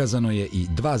knjigama prikazano je i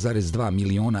 2,2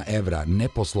 miliona evra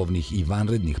neposlovnih i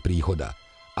vanrednih prihoda,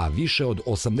 a više od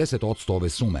 80% ove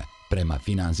sume, prema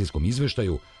finansijskom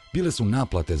izveštaju, bile su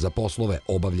naplate za poslove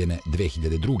obavljene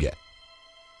 2002.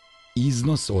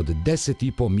 Iznos od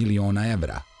 10,5 miliona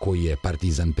evra koji je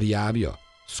Partizan prijavio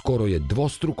skoro je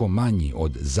dvostruko manji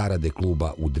od zarade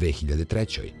kluba u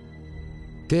 2003.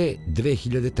 Te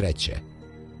 2003.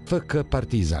 FK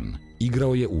Partizan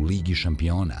igrao je u Ligi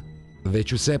šampiona.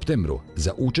 Već u septembru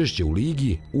za učešće u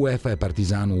Ligi UEFA je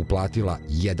Partizanu uplatila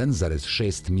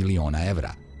 1,6 miliona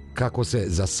evra. Kako se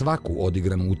za svaku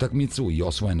odigranu utakmicu i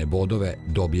osvojene bodove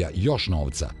dobija još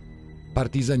novca,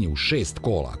 Partizan je u 6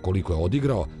 kola koliko je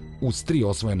odigrao uz 3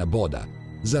 osvojena boda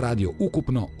zaradio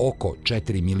ukupno oko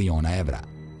 4 miliona evra.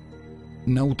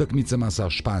 Na utakmicama sa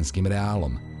španskim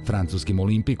Realom, francuskim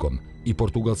Olimpikom i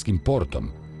portugalskim Portom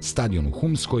stadion u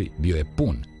Humskoj bio je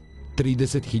pun.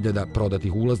 30.000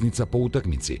 prodatih ulaznica po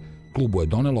utakmici klubu je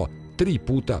donelo 3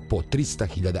 puta po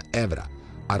 300.000 evra,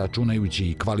 a računajući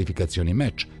i kvalifikacioni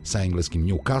meč sa engleskim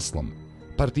Newcastlom,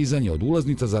 Partizan je od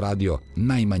ulaznica zaradio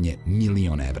najmanje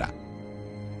 1.000.000 evra.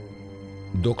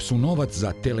 Dok su novac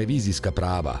za televizijska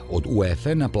prava od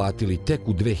UEFA naplatili tek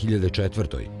u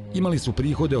 2004. Imali su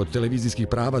prihode od televizijskih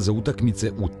prava za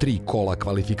utakmice u 3 kola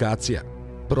kvalifikacija.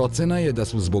 Procena je da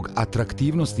su zbog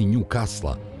atraktivnosti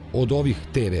Newcastla od ovih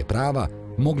TV prava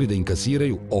mogli da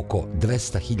inkasiraju oko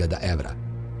 200.000 evra.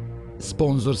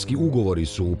 Sponzorski ugovori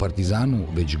su u Partizanu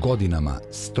već godinama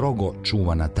strogo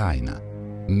čuvana tajna.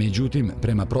 Međutim,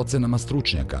 prema procenama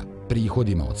stručnjaka,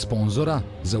 prihodima od sponzora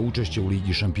za učešće u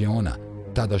Ligi šampiona,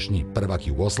 tadašnji prvak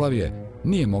Jugoslavije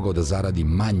nije mogao da zaradi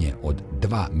manje od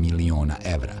 2 miliona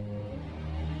evra.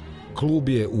 Klub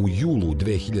je u julu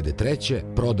 2003.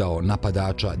 prodao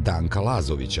napadača Danka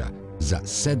Lazovića za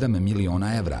 7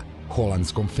 miliona evra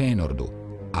holandskom Feyenoordu,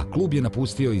 a klub je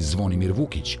napustio i Zvonimir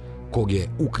Vukić, kog je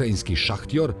ukrajinski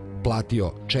Šahtjor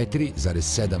platio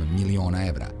 4,7 miliona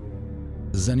evra.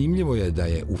 Zanimljivo je da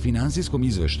je u finansijskom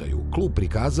izveštaju klub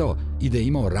prikazao i da je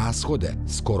imao rashode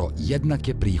skoro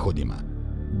jednake prihodima.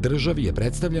 Državi je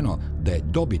predstavljeno da je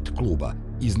dobit kluba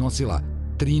iznosila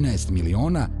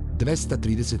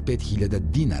 13.235.000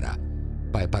 dinara,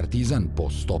 pa je Partizan po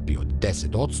stopi od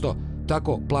 10%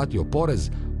 tako platio porez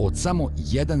od samo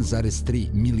 1,3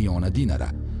 miliona dinara,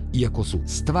 iako su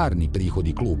stvarni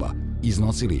prihodi kluba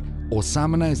iznosili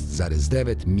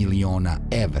 18,9 miliona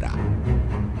evra.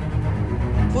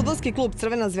 Fudbalski klub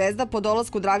Crvena Zvezda po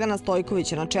dolasku Dragana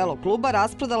Stojkovića na čelo kluba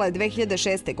rasprodala je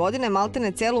 2006. godine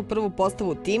maltene celu prvu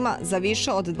postavu tima za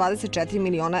više od 24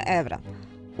 miliona evra.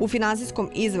 U finansijskom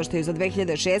izveštaju za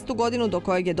 2006. godinu, do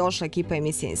kojeg je došla ekipa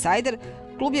emisije Insajder,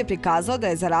 klub je prikazao da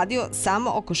je zaradio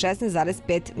samo oko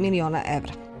 16,5 miliona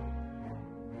evra.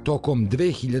 Tokom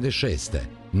 2006.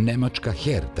 Nemačka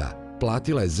Herta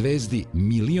platila je Zvezdi 1,5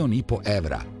 miliona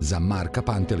evra za Marka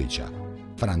Pantelića.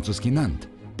 Francuski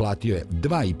Nant platio je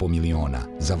 2,5 miliona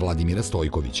za Vladimira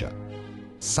Stojkovića.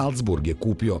 Salzburg je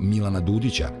kupio Milana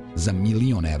Dudića za 1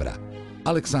 milion evra.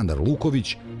 Aleksandar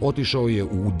Luković otišao je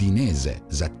u Udineze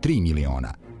za 3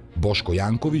 miliona. Boško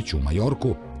Janković u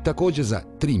Majorku takođe za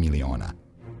 3 miliona.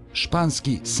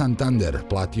 Španski Santander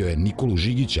platio je Nikolu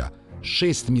Žigića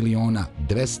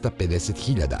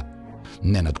 6.250.000.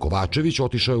 Nenad Kovačević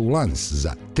otišao je u Lans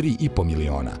za 3,5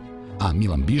 miliona, a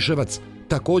Milan Biševac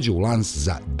takođe u Lans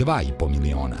za 2,5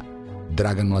 miliona.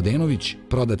 Dragan Mladenović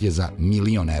prodat je za 1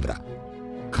 milion evra.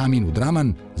 Kaminu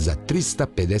Draman za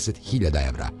 350.000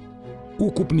 evra.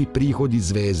 Ukupni prihodi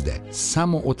Zvezde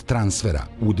samo od transfera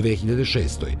u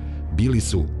 2006. bili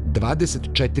su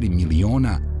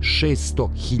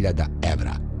 24.600.000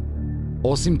 evra.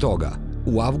 Osim toga,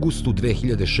 u avgustu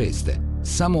 2006.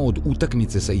 samo od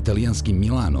utakmice sa italijanskim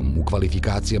Milanom u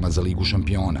kvalifikacijama za Ligu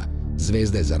šampiona,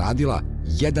 Zvezda je zaradila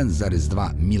 1,2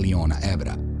 miliona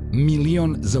evra. 1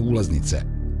 milion za ulaznice,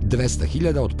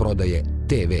 200.000 od prodaje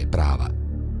TV prava.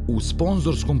 U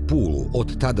sponzorskom pulu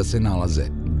od tada se nalaze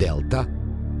Delta,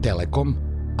 Telekom,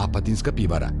 Apatinska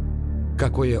pivara.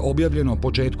 Kako je objavljeno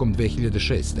početkom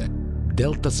 2006.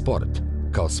 Delta Sport,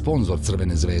 kao sponzor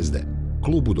Crvene zvezde,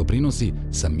 klubu doprinosi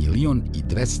sa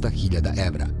 1.200.000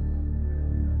 evra.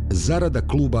 Zarada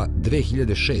kluba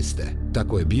 2006.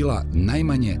 tako je bila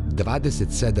najmanje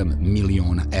 27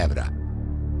 miliona evra.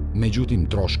 Međutim,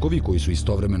 troškovi koji su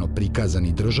istovremeno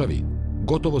prikazani državi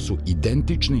gotovo su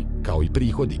identični kao i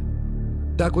prihodi.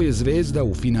 Tako je Zvezda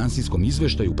u finansijskom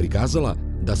izveštaju prikazala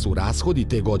da su rashodi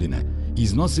te godine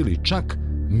iznosili čak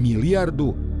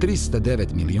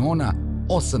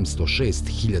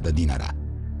 1.309.806.000 dinara.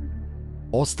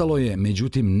 Ostalo je,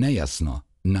 međutim, nejasno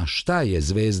na šta je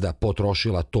Zvezda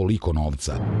potrošila toliko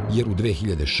novca, jer u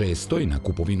 2006. na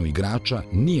kupovinu igrača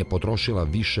nije potrošila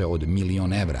više od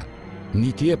 1.000.000 evra,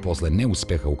 niti je posle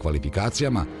neuspeha u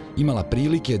kvalifikacijama imala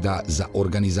prilike da za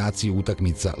organizaciju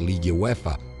utakmica Lige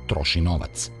UEFA troši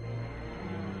novac.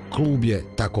 Klub je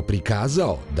tako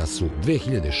prikazao da su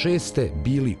 2006.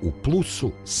 bili u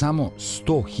plusu samo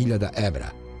 100.000 evra,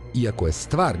 iako je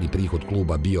stvarni prihod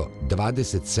kluba bio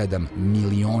 27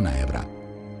 miliona evra.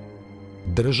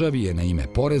 Državi je na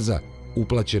ime poreza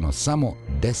uplaćeno samo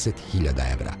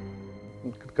 10.000 evra.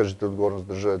 Kad kažete odgovornost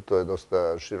države, to je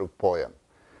dosta širok pojam.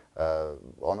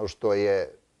 Ono što je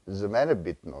za mene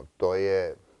bitno, to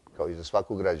je, kao i za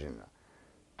svakog građanina,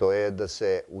 to je da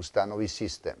se ustanovi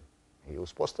sistem i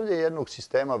uspostavlja jednog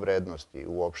sistema vrednosti,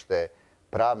 uopšte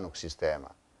pravnog sistema.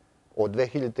 Od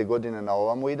 2000. godine na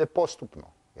ovamo ide postupno,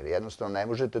 jer jednostavno ne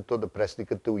možete to da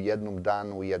preslikate u jednom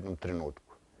danu, u jednom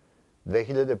trenutku.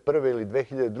 2001. ili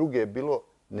 2002. je bilo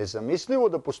nezamislivo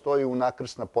da postoji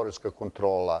unakrsna poreska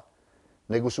kontrola,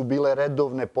 nego su bile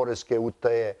redovne poreske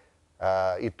utaje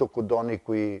i to kod onih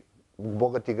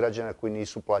bogatih građana koji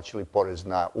nisu plaćali porez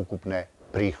na ukupne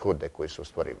prihode koje su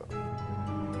ostvarivali.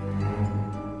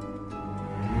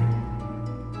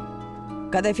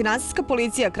 Kada je finansijska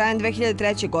policija krajem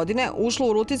 2003. godine ušla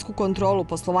u rutinsku kontrolu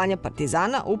poslovanja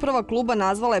Partizana, uprava kluba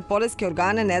nazvala je poreske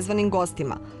organe nezvanim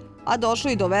gostima, a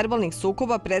došlo i do verbalnih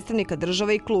sukoba predstavnika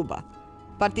države i kluba.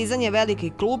 Partizan je veliki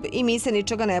klub i mi se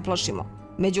ničega ne plašimo.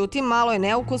 Međutim, malo je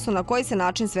neukusno na koji se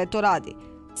način sve to radi.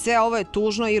 Sve ovo je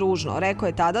tužno i ružno, rekao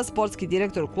je tada sportski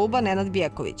direktor kluba Nenad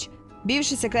Bjeković.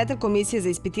 Bivši sekretar Komisije za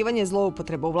ispitivanje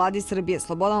zloupotreba u vladi Srbije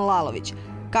Slobodan Lalović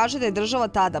kaže da je država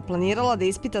tada planirala da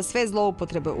ispita sve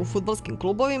zloupotrebe u fudbalskim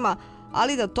klubovima,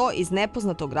 ali da to iz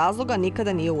nepoznatog razloga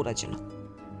nikada nije urađeno.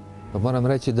 Moram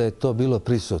reći da je to bilo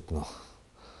prisutno.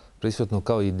 Prisutno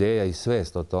kao ideja i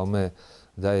svest o tome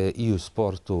da je i u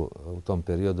sportu u tom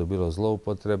periodu bilo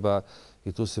zloupotreba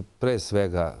i tu se pre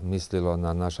svega mislilo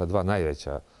na naša dva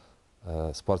najveća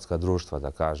sportska društva,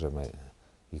 da kažemo,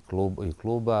 i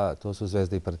kluba, to su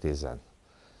Zvezda i Partizan.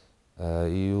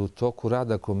 I u toku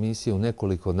rada komisije u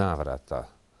nekoliko navrata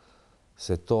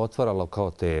se to otvaralo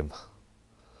kao tema.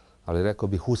 Ali rekao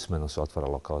bih usmeno se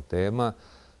otvaralo kao tema.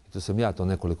 I tu sam ja to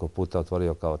nekoliko puta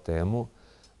otvorio kao temu,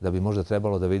 da bi možda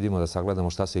trebalo da vidimo, da sagledamo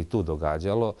šta se i tu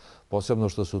događalo. Posebno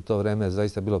što su u to vreme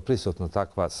zaista bilo prisutno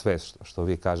takva sve što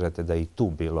vi kažete da i tu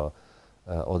bilo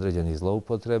određenih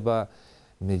zloupotreba.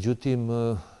 Međutim,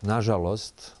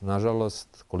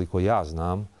 nažalost, koliko ja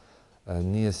znam,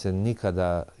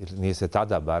 nije se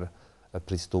tada bar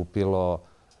pristupilo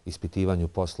ispitivanju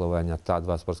poslovanja ta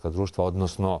dva sportska društva,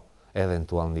 odnosno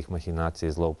eventualnih mahinacija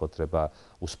i zloupotreba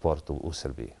u sportu u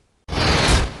Srbiji.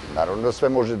 Naravno da sve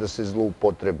može da se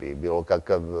zloupotrebi, bilo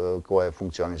koja je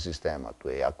funkcionalni sistema. Tu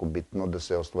je jako bitno da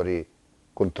se ostvari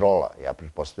kontrola. Ja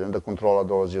pretpostavljam da kontrola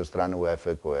dolazi od strane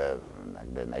UEFA koje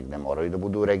negde moraju da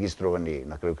budu registrovani.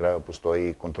 Na kraju krajeva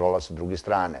postoji kontrola sa druge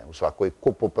strane. U svakoj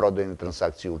kupoprodajnoj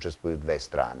transakciji učestvuju dve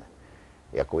strane.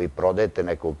 I ako vi prodajete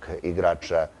nekog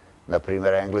igrača, na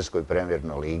primjer, engleskoj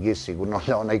premijernoj ligi, sigurno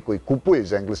da onaj koji kupuje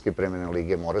iz engleske premijerne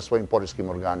lige mora svojim poreskim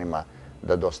organima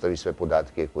da dostavi sve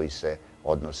podatke koji se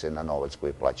odnose na novac koji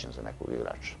je plaćen za nekog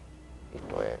igrača. I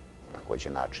to je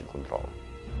također način kontrola.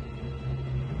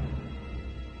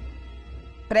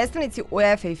 Predstavnici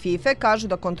UEFA i FIFA kažu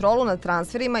da kontrolu nad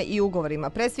transferima i ugovorima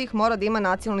pre svih mora da ima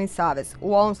Nacionalni savez,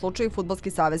 u ovom slučaju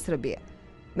Fudbalski savez Srbije.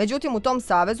 Međutim, u tom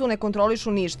savezu ne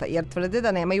kontrolišu ništa jer tvrde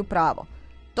da nemaju pravo.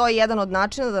 To je jedan od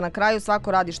načina da na kraju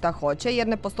svako radi šta hoće jer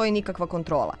ne postoji nikakva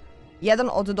kontrola. Jedan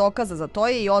od dokaza za to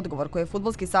je i odgovor koji je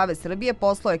Fudbalski savez Srbije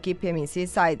poslao ekipi emisije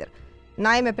Insajder.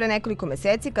 Naime, pre nekoliko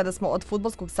meseci, kada smo od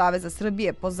Fudbalskog saveza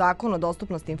Srbije po zakonu o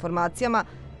dostupnosti informacijama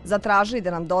zatražili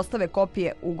da nam dostave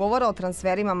kopije ugovora o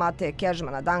transferima Mateje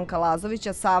Kežmana, Danka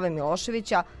Lazovića, Save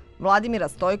Miloševića, Vladimira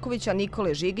Stojkovića,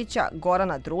 Nikole Žigića,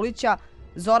 Gorana Drulića,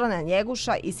 Zorana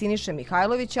Njeguša i Siniše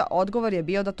Mihajlovića odgovor je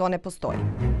bio da to ne postoji.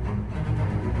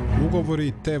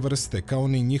 Ugovori te vrste, kao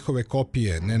ni njihove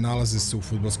kopije, ne nalaze se u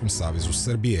Fudbalskom savezu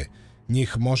Srbije.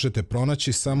 Njih možete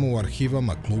pronaći samo u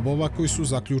arhivama klubova koji su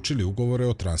zaključili ugovore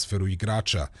o transferu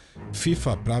igrača.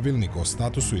 FIFA pravilnik o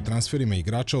statusu i transferima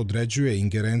igrača određuje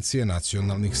ingerencije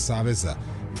nacionalnih saveza.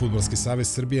 Fudbalski savez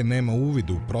Srbije nema uvid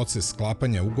u proces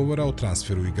sklapanja ugovora o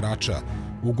transferu igrača.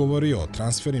 Ugovori o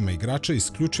transferima igrača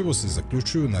isključivo se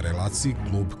zaključuju na relaciji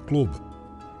klub-klub.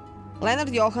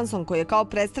 Lenart Johanson, koji je kao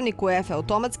predstavnik UEFA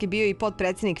automatski bio i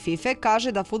potpredsjednik FIFA,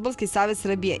 kaže da Fudbalski savez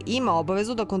Srbije ima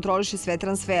obavezu da kontroliše sve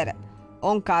transfere.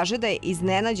 On kaže da je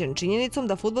iznenađen činjenicom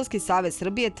da Fudbalski savez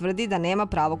Srbije tvrdi da nema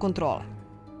pravo kontrole.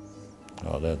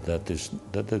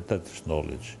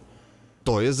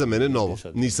 To je za mene novo.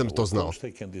 Nisam to znao.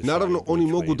 Naravno, oni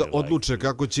mogu da odluče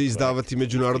kako će izdavati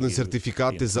međunarodne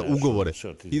sertifikate za ugovore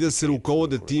i da se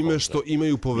rukovode time što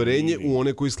imaju poverenje u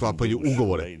one koji sklapaju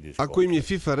ugovore. Ako im je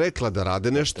FIFA rekla da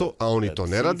rade nešto, a oni to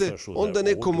ne rade, onda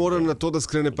neko mora na to da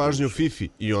skrene pažnju FIFA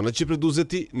i ona će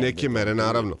preduzeti neke mere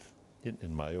naravno.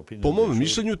 Po mom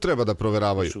mišljenju treba da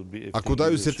proveravaju. Ako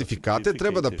daju sertifikate,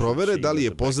 treba da provere da li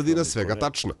je pozadina svega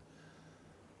tačna.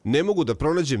 Ne mogu da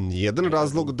pronađem nijedan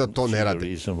razlog da to ne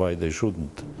rade.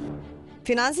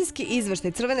 Finansijski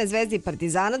izveštaj Crvene zvezde i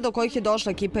Partizana, do kojih je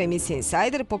došla ekipa emisije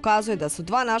Insajder, pokazuje da su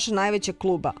dva naša najveća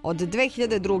kluba od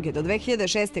 2002. do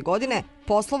 2006. godine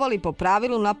poslovali po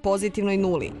pravilu na pozitivnoj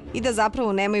nuli i da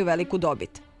zapravo nemaju veliku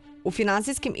dobit. U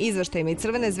finansijskim izveštajima i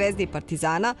Crvene zvezde i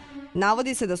Partizana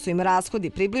navodi se da su im rashodi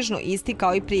približno isti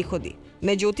kao i prihodi.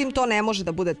 Međutim, to ne može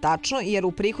da bude tačno jer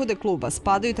u prihode kluba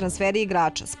spadaju transferi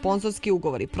igrača, sponzorski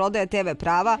ugovori, prodaja TV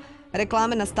prava,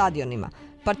 reklame na stadionima.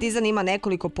 Partizan ima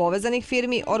nekoliko povezanih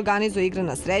firmi, organizuje igre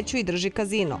na sreću i drži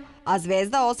kazino, a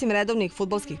Zvezda, osim redovnih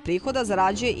fudbalskih prihoda,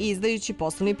 zarađuje i izdajući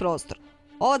poslovni prostor.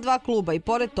 Ova dva kluba i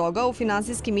pored toga u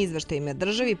finansijskim izveštajima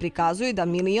državi prikazuju da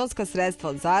milionska sredstva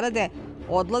od zarade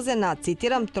odlaze na,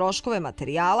 citiram, troškove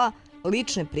materijala,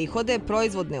 lične prihode,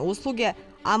 proizvodne usluge,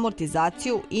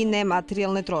 amortizaciju i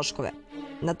nematerijalne troškove.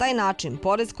 Na taj način,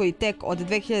 porez koji tek od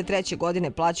 2003.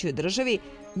 godine plaćaju državi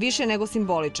više nego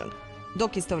simboličan,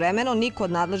 dok istovremeno niko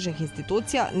od nadležnih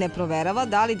institucija ne proverava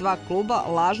da li dva kluba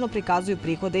lažno prikazuju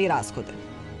prihode i rashode.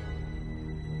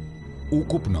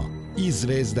 Ukupno, i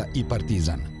Zvezda i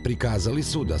Partizan prikazali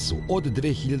su da su od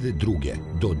 2002.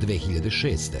 do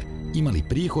 2006. imali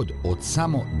prihod od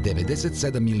samo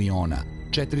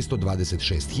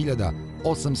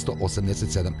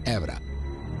 97.426.887 evra.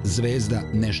 Zvezda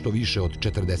nešto više od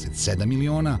 47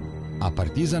 miliona, a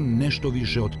Partizan nešto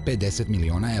više od 50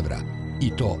 miliona evra.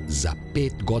 I to za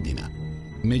 5 godina.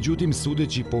 Međutim,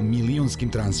 sudeći po milionskim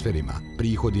transferima,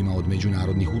 prihodima od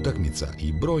međunarodnih utakmica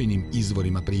i brojnim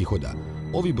izvorima prihoda,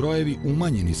 ovi brojevi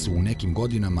umanjeni su u nekim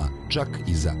godinama čak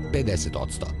i za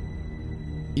 50%.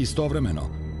 Istovremeno,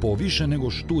 po više nego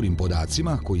šturim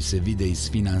podacima koji se vide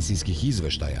iz finansijskih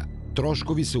izveštaja,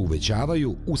 troškovi se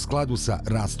uvećavaju u skladu sa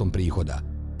rastom prihoda,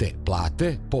 te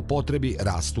plate po potrebi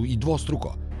rastu i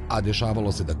dvostruko, a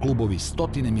dešavalo se da klubovi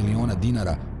stotine miliona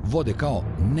dinara vode kao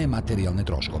nematerijalne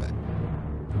troškove.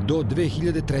 Do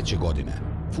 2003. godine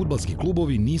fudbalski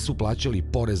klubovi nisu plaćali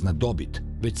porez na dobit,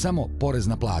 već samo porez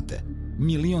na plate.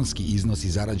 Milionski iznosi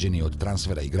zarađeni od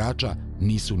transfera igrača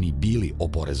nisu ni bili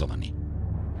oporezovani.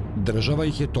 Država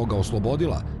ih je toga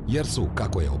oslobodila jer su,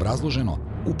 kako je obrazloženo,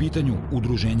 u pitanju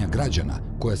udruženja građana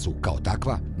koja su kao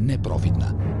takva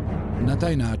neprofitna. Na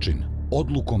taj način,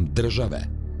 odlukom države,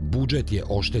 budžet je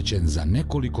oštećen za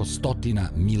nekoliko stotina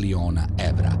miliona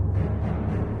evra.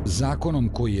 Zakonom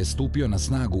koji je stupio na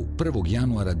snagu 1.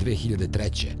 januara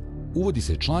 2003. uvodi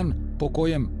se član po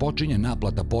kojem počinje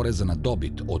naplata poreza na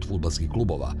dobit od fudbalskih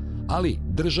klubova, ali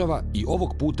država i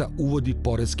ovog puta uvodi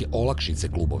poreske olakšice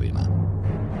klubovima.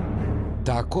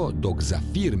 Tako, dok za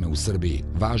firme u Srbiji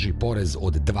važi porez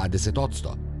od 20%,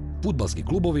 fudbalski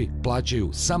klubovi plaćaju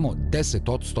samo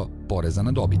 10% poreza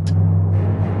na dobit.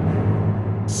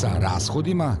 Sa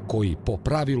rashodima, koji po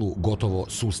pravilu gotovo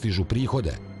sustižu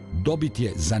prihode, dobit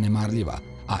je zanemarljiva,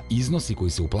 a iznosi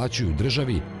koji se uplaćuju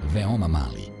državi veoma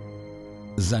mali.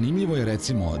 Zanimljivo je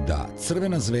recimo da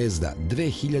Crvena zvezda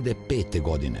 2005.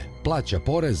 godine plaća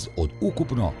porez od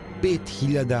ukupno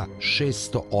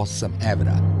 5.608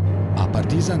 evra, a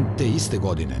Partizan te iste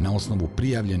godine na osnovu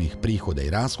prijavljenih prihoda i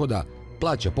rashoda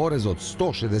plaća porez od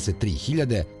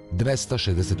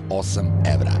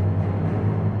 163.268 evra.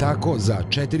 Tako, za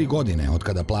 4 godine od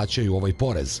kada plaćaju ovaj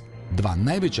porez, dva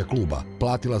najveća kluba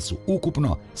platila su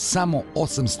ukupno samo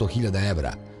 800.000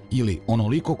 evra, ili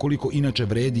onoliko koliko inače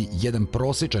vredi jedan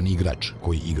prosečan igrač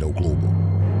koji igra u klubu.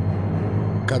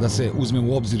 Kada se uzme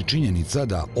u obzir činjenica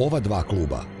da ova dva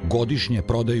kluba godišnje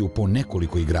prodaju po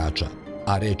nekoliko igrača,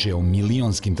 a reč je o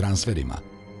milionskim transferima,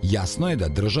 jasno je da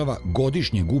država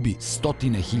godišnje gubi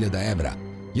stotine hiljada evra,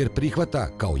 jer prihvata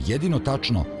kao jedino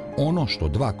tačno ono što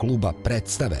dva kluba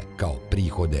predstave kao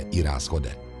prihode i rashode.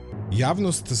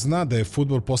 Javnost zna da je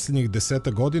fudbal posljednjih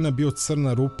 10 godina bio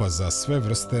crna rupa za sve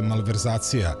vrste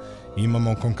malverzacija.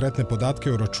 Imamo konkretne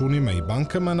podatke o računima i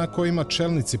bankama na kojima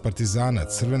čelnici Partizana,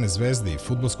 Crvene zvezde i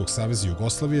Fudbalskog saveza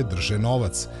Jugoslavije drže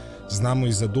novac. Znamo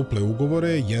i za duple ugovore,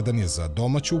 jedan je za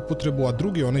domaću upotrebu, a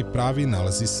drugi, onaj pravi,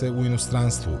 nalazi se u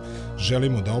inostranstvu.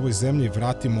 Želimo da ovoj zemlji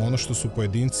vratimo ono što su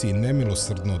pojedinci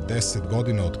nemilosrdno 10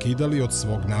 godina otkidali od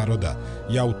svog naroda.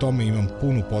 Ja u tome imam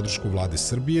punu podršku vlade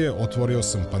Srbije, otvorio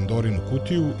sam Pandorinu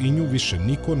kutiju i nju više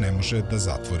niko ne može da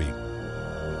zatvori.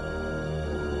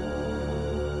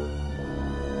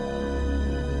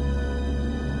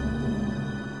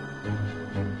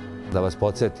 Da vas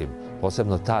podsjetim,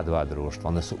 posebno ta dva društva,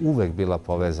 ona su uvek bila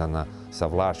povezana sa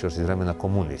vlašću još iz vremena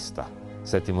komunista.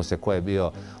 Sjetimo se ko je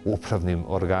bio u upravnim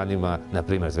organima, na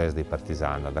primjer Zvezda i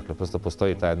Partizana. Dakle, prosto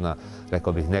postoji ta jedna,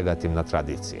 rekao bih, negativna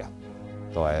tradicija.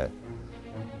 To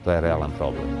je realan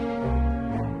problem.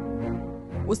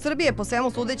 U Srbiji je po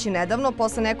svemu sudeći nedavno,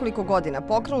 posle nekoliko godina,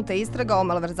 pokrenuta istraga o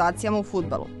malverzacijama u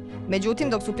fudbalu. Međutim,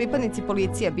 dok su pripadnici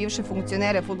policije, bivše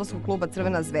funkcionere Fudbalskog kluba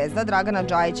Crvena zvezda, Dragana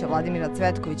Džajića, Vladimira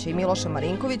Cvetkovića i Miloša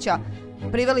Marinkovića,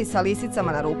 priveli sa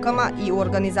lisicama na rukama i u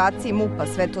organizaciji MUP-a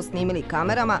sve to snimili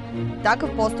kamerama, takav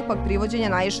postupak privođenja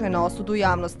naišao je na osudu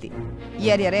javnosti,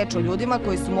 jer je reč o ljudima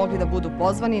koji su mogli da budu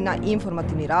pozvani na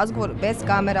informativni razgovor bez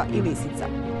kamera i lisica.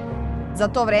 Za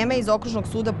to vreme iz Okružnog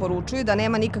suda poručuju da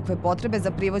nema nikakve potrebe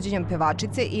za privođenjem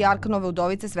pevačice i Arkanove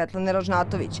udovice Svetlane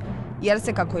Ražnatović, jer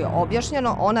se, kako je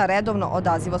objašnjeno, ona redovno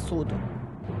odaziva sudu.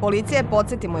 Policija je,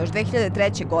 podsjetimo, još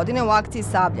 2003. godine u akciji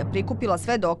Sablja prikupila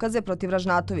sve dokaze protiv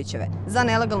Ražnatovićeve za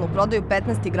nelegalnu prodaju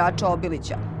 15 igrača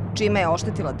Obilića, čime je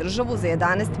oštetila državu za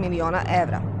 11 miliona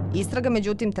evra. Istraga,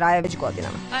 međutim, traje već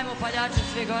godinama. Ajmo paljače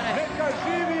svi gore. Neka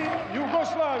živi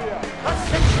Jugoslavija!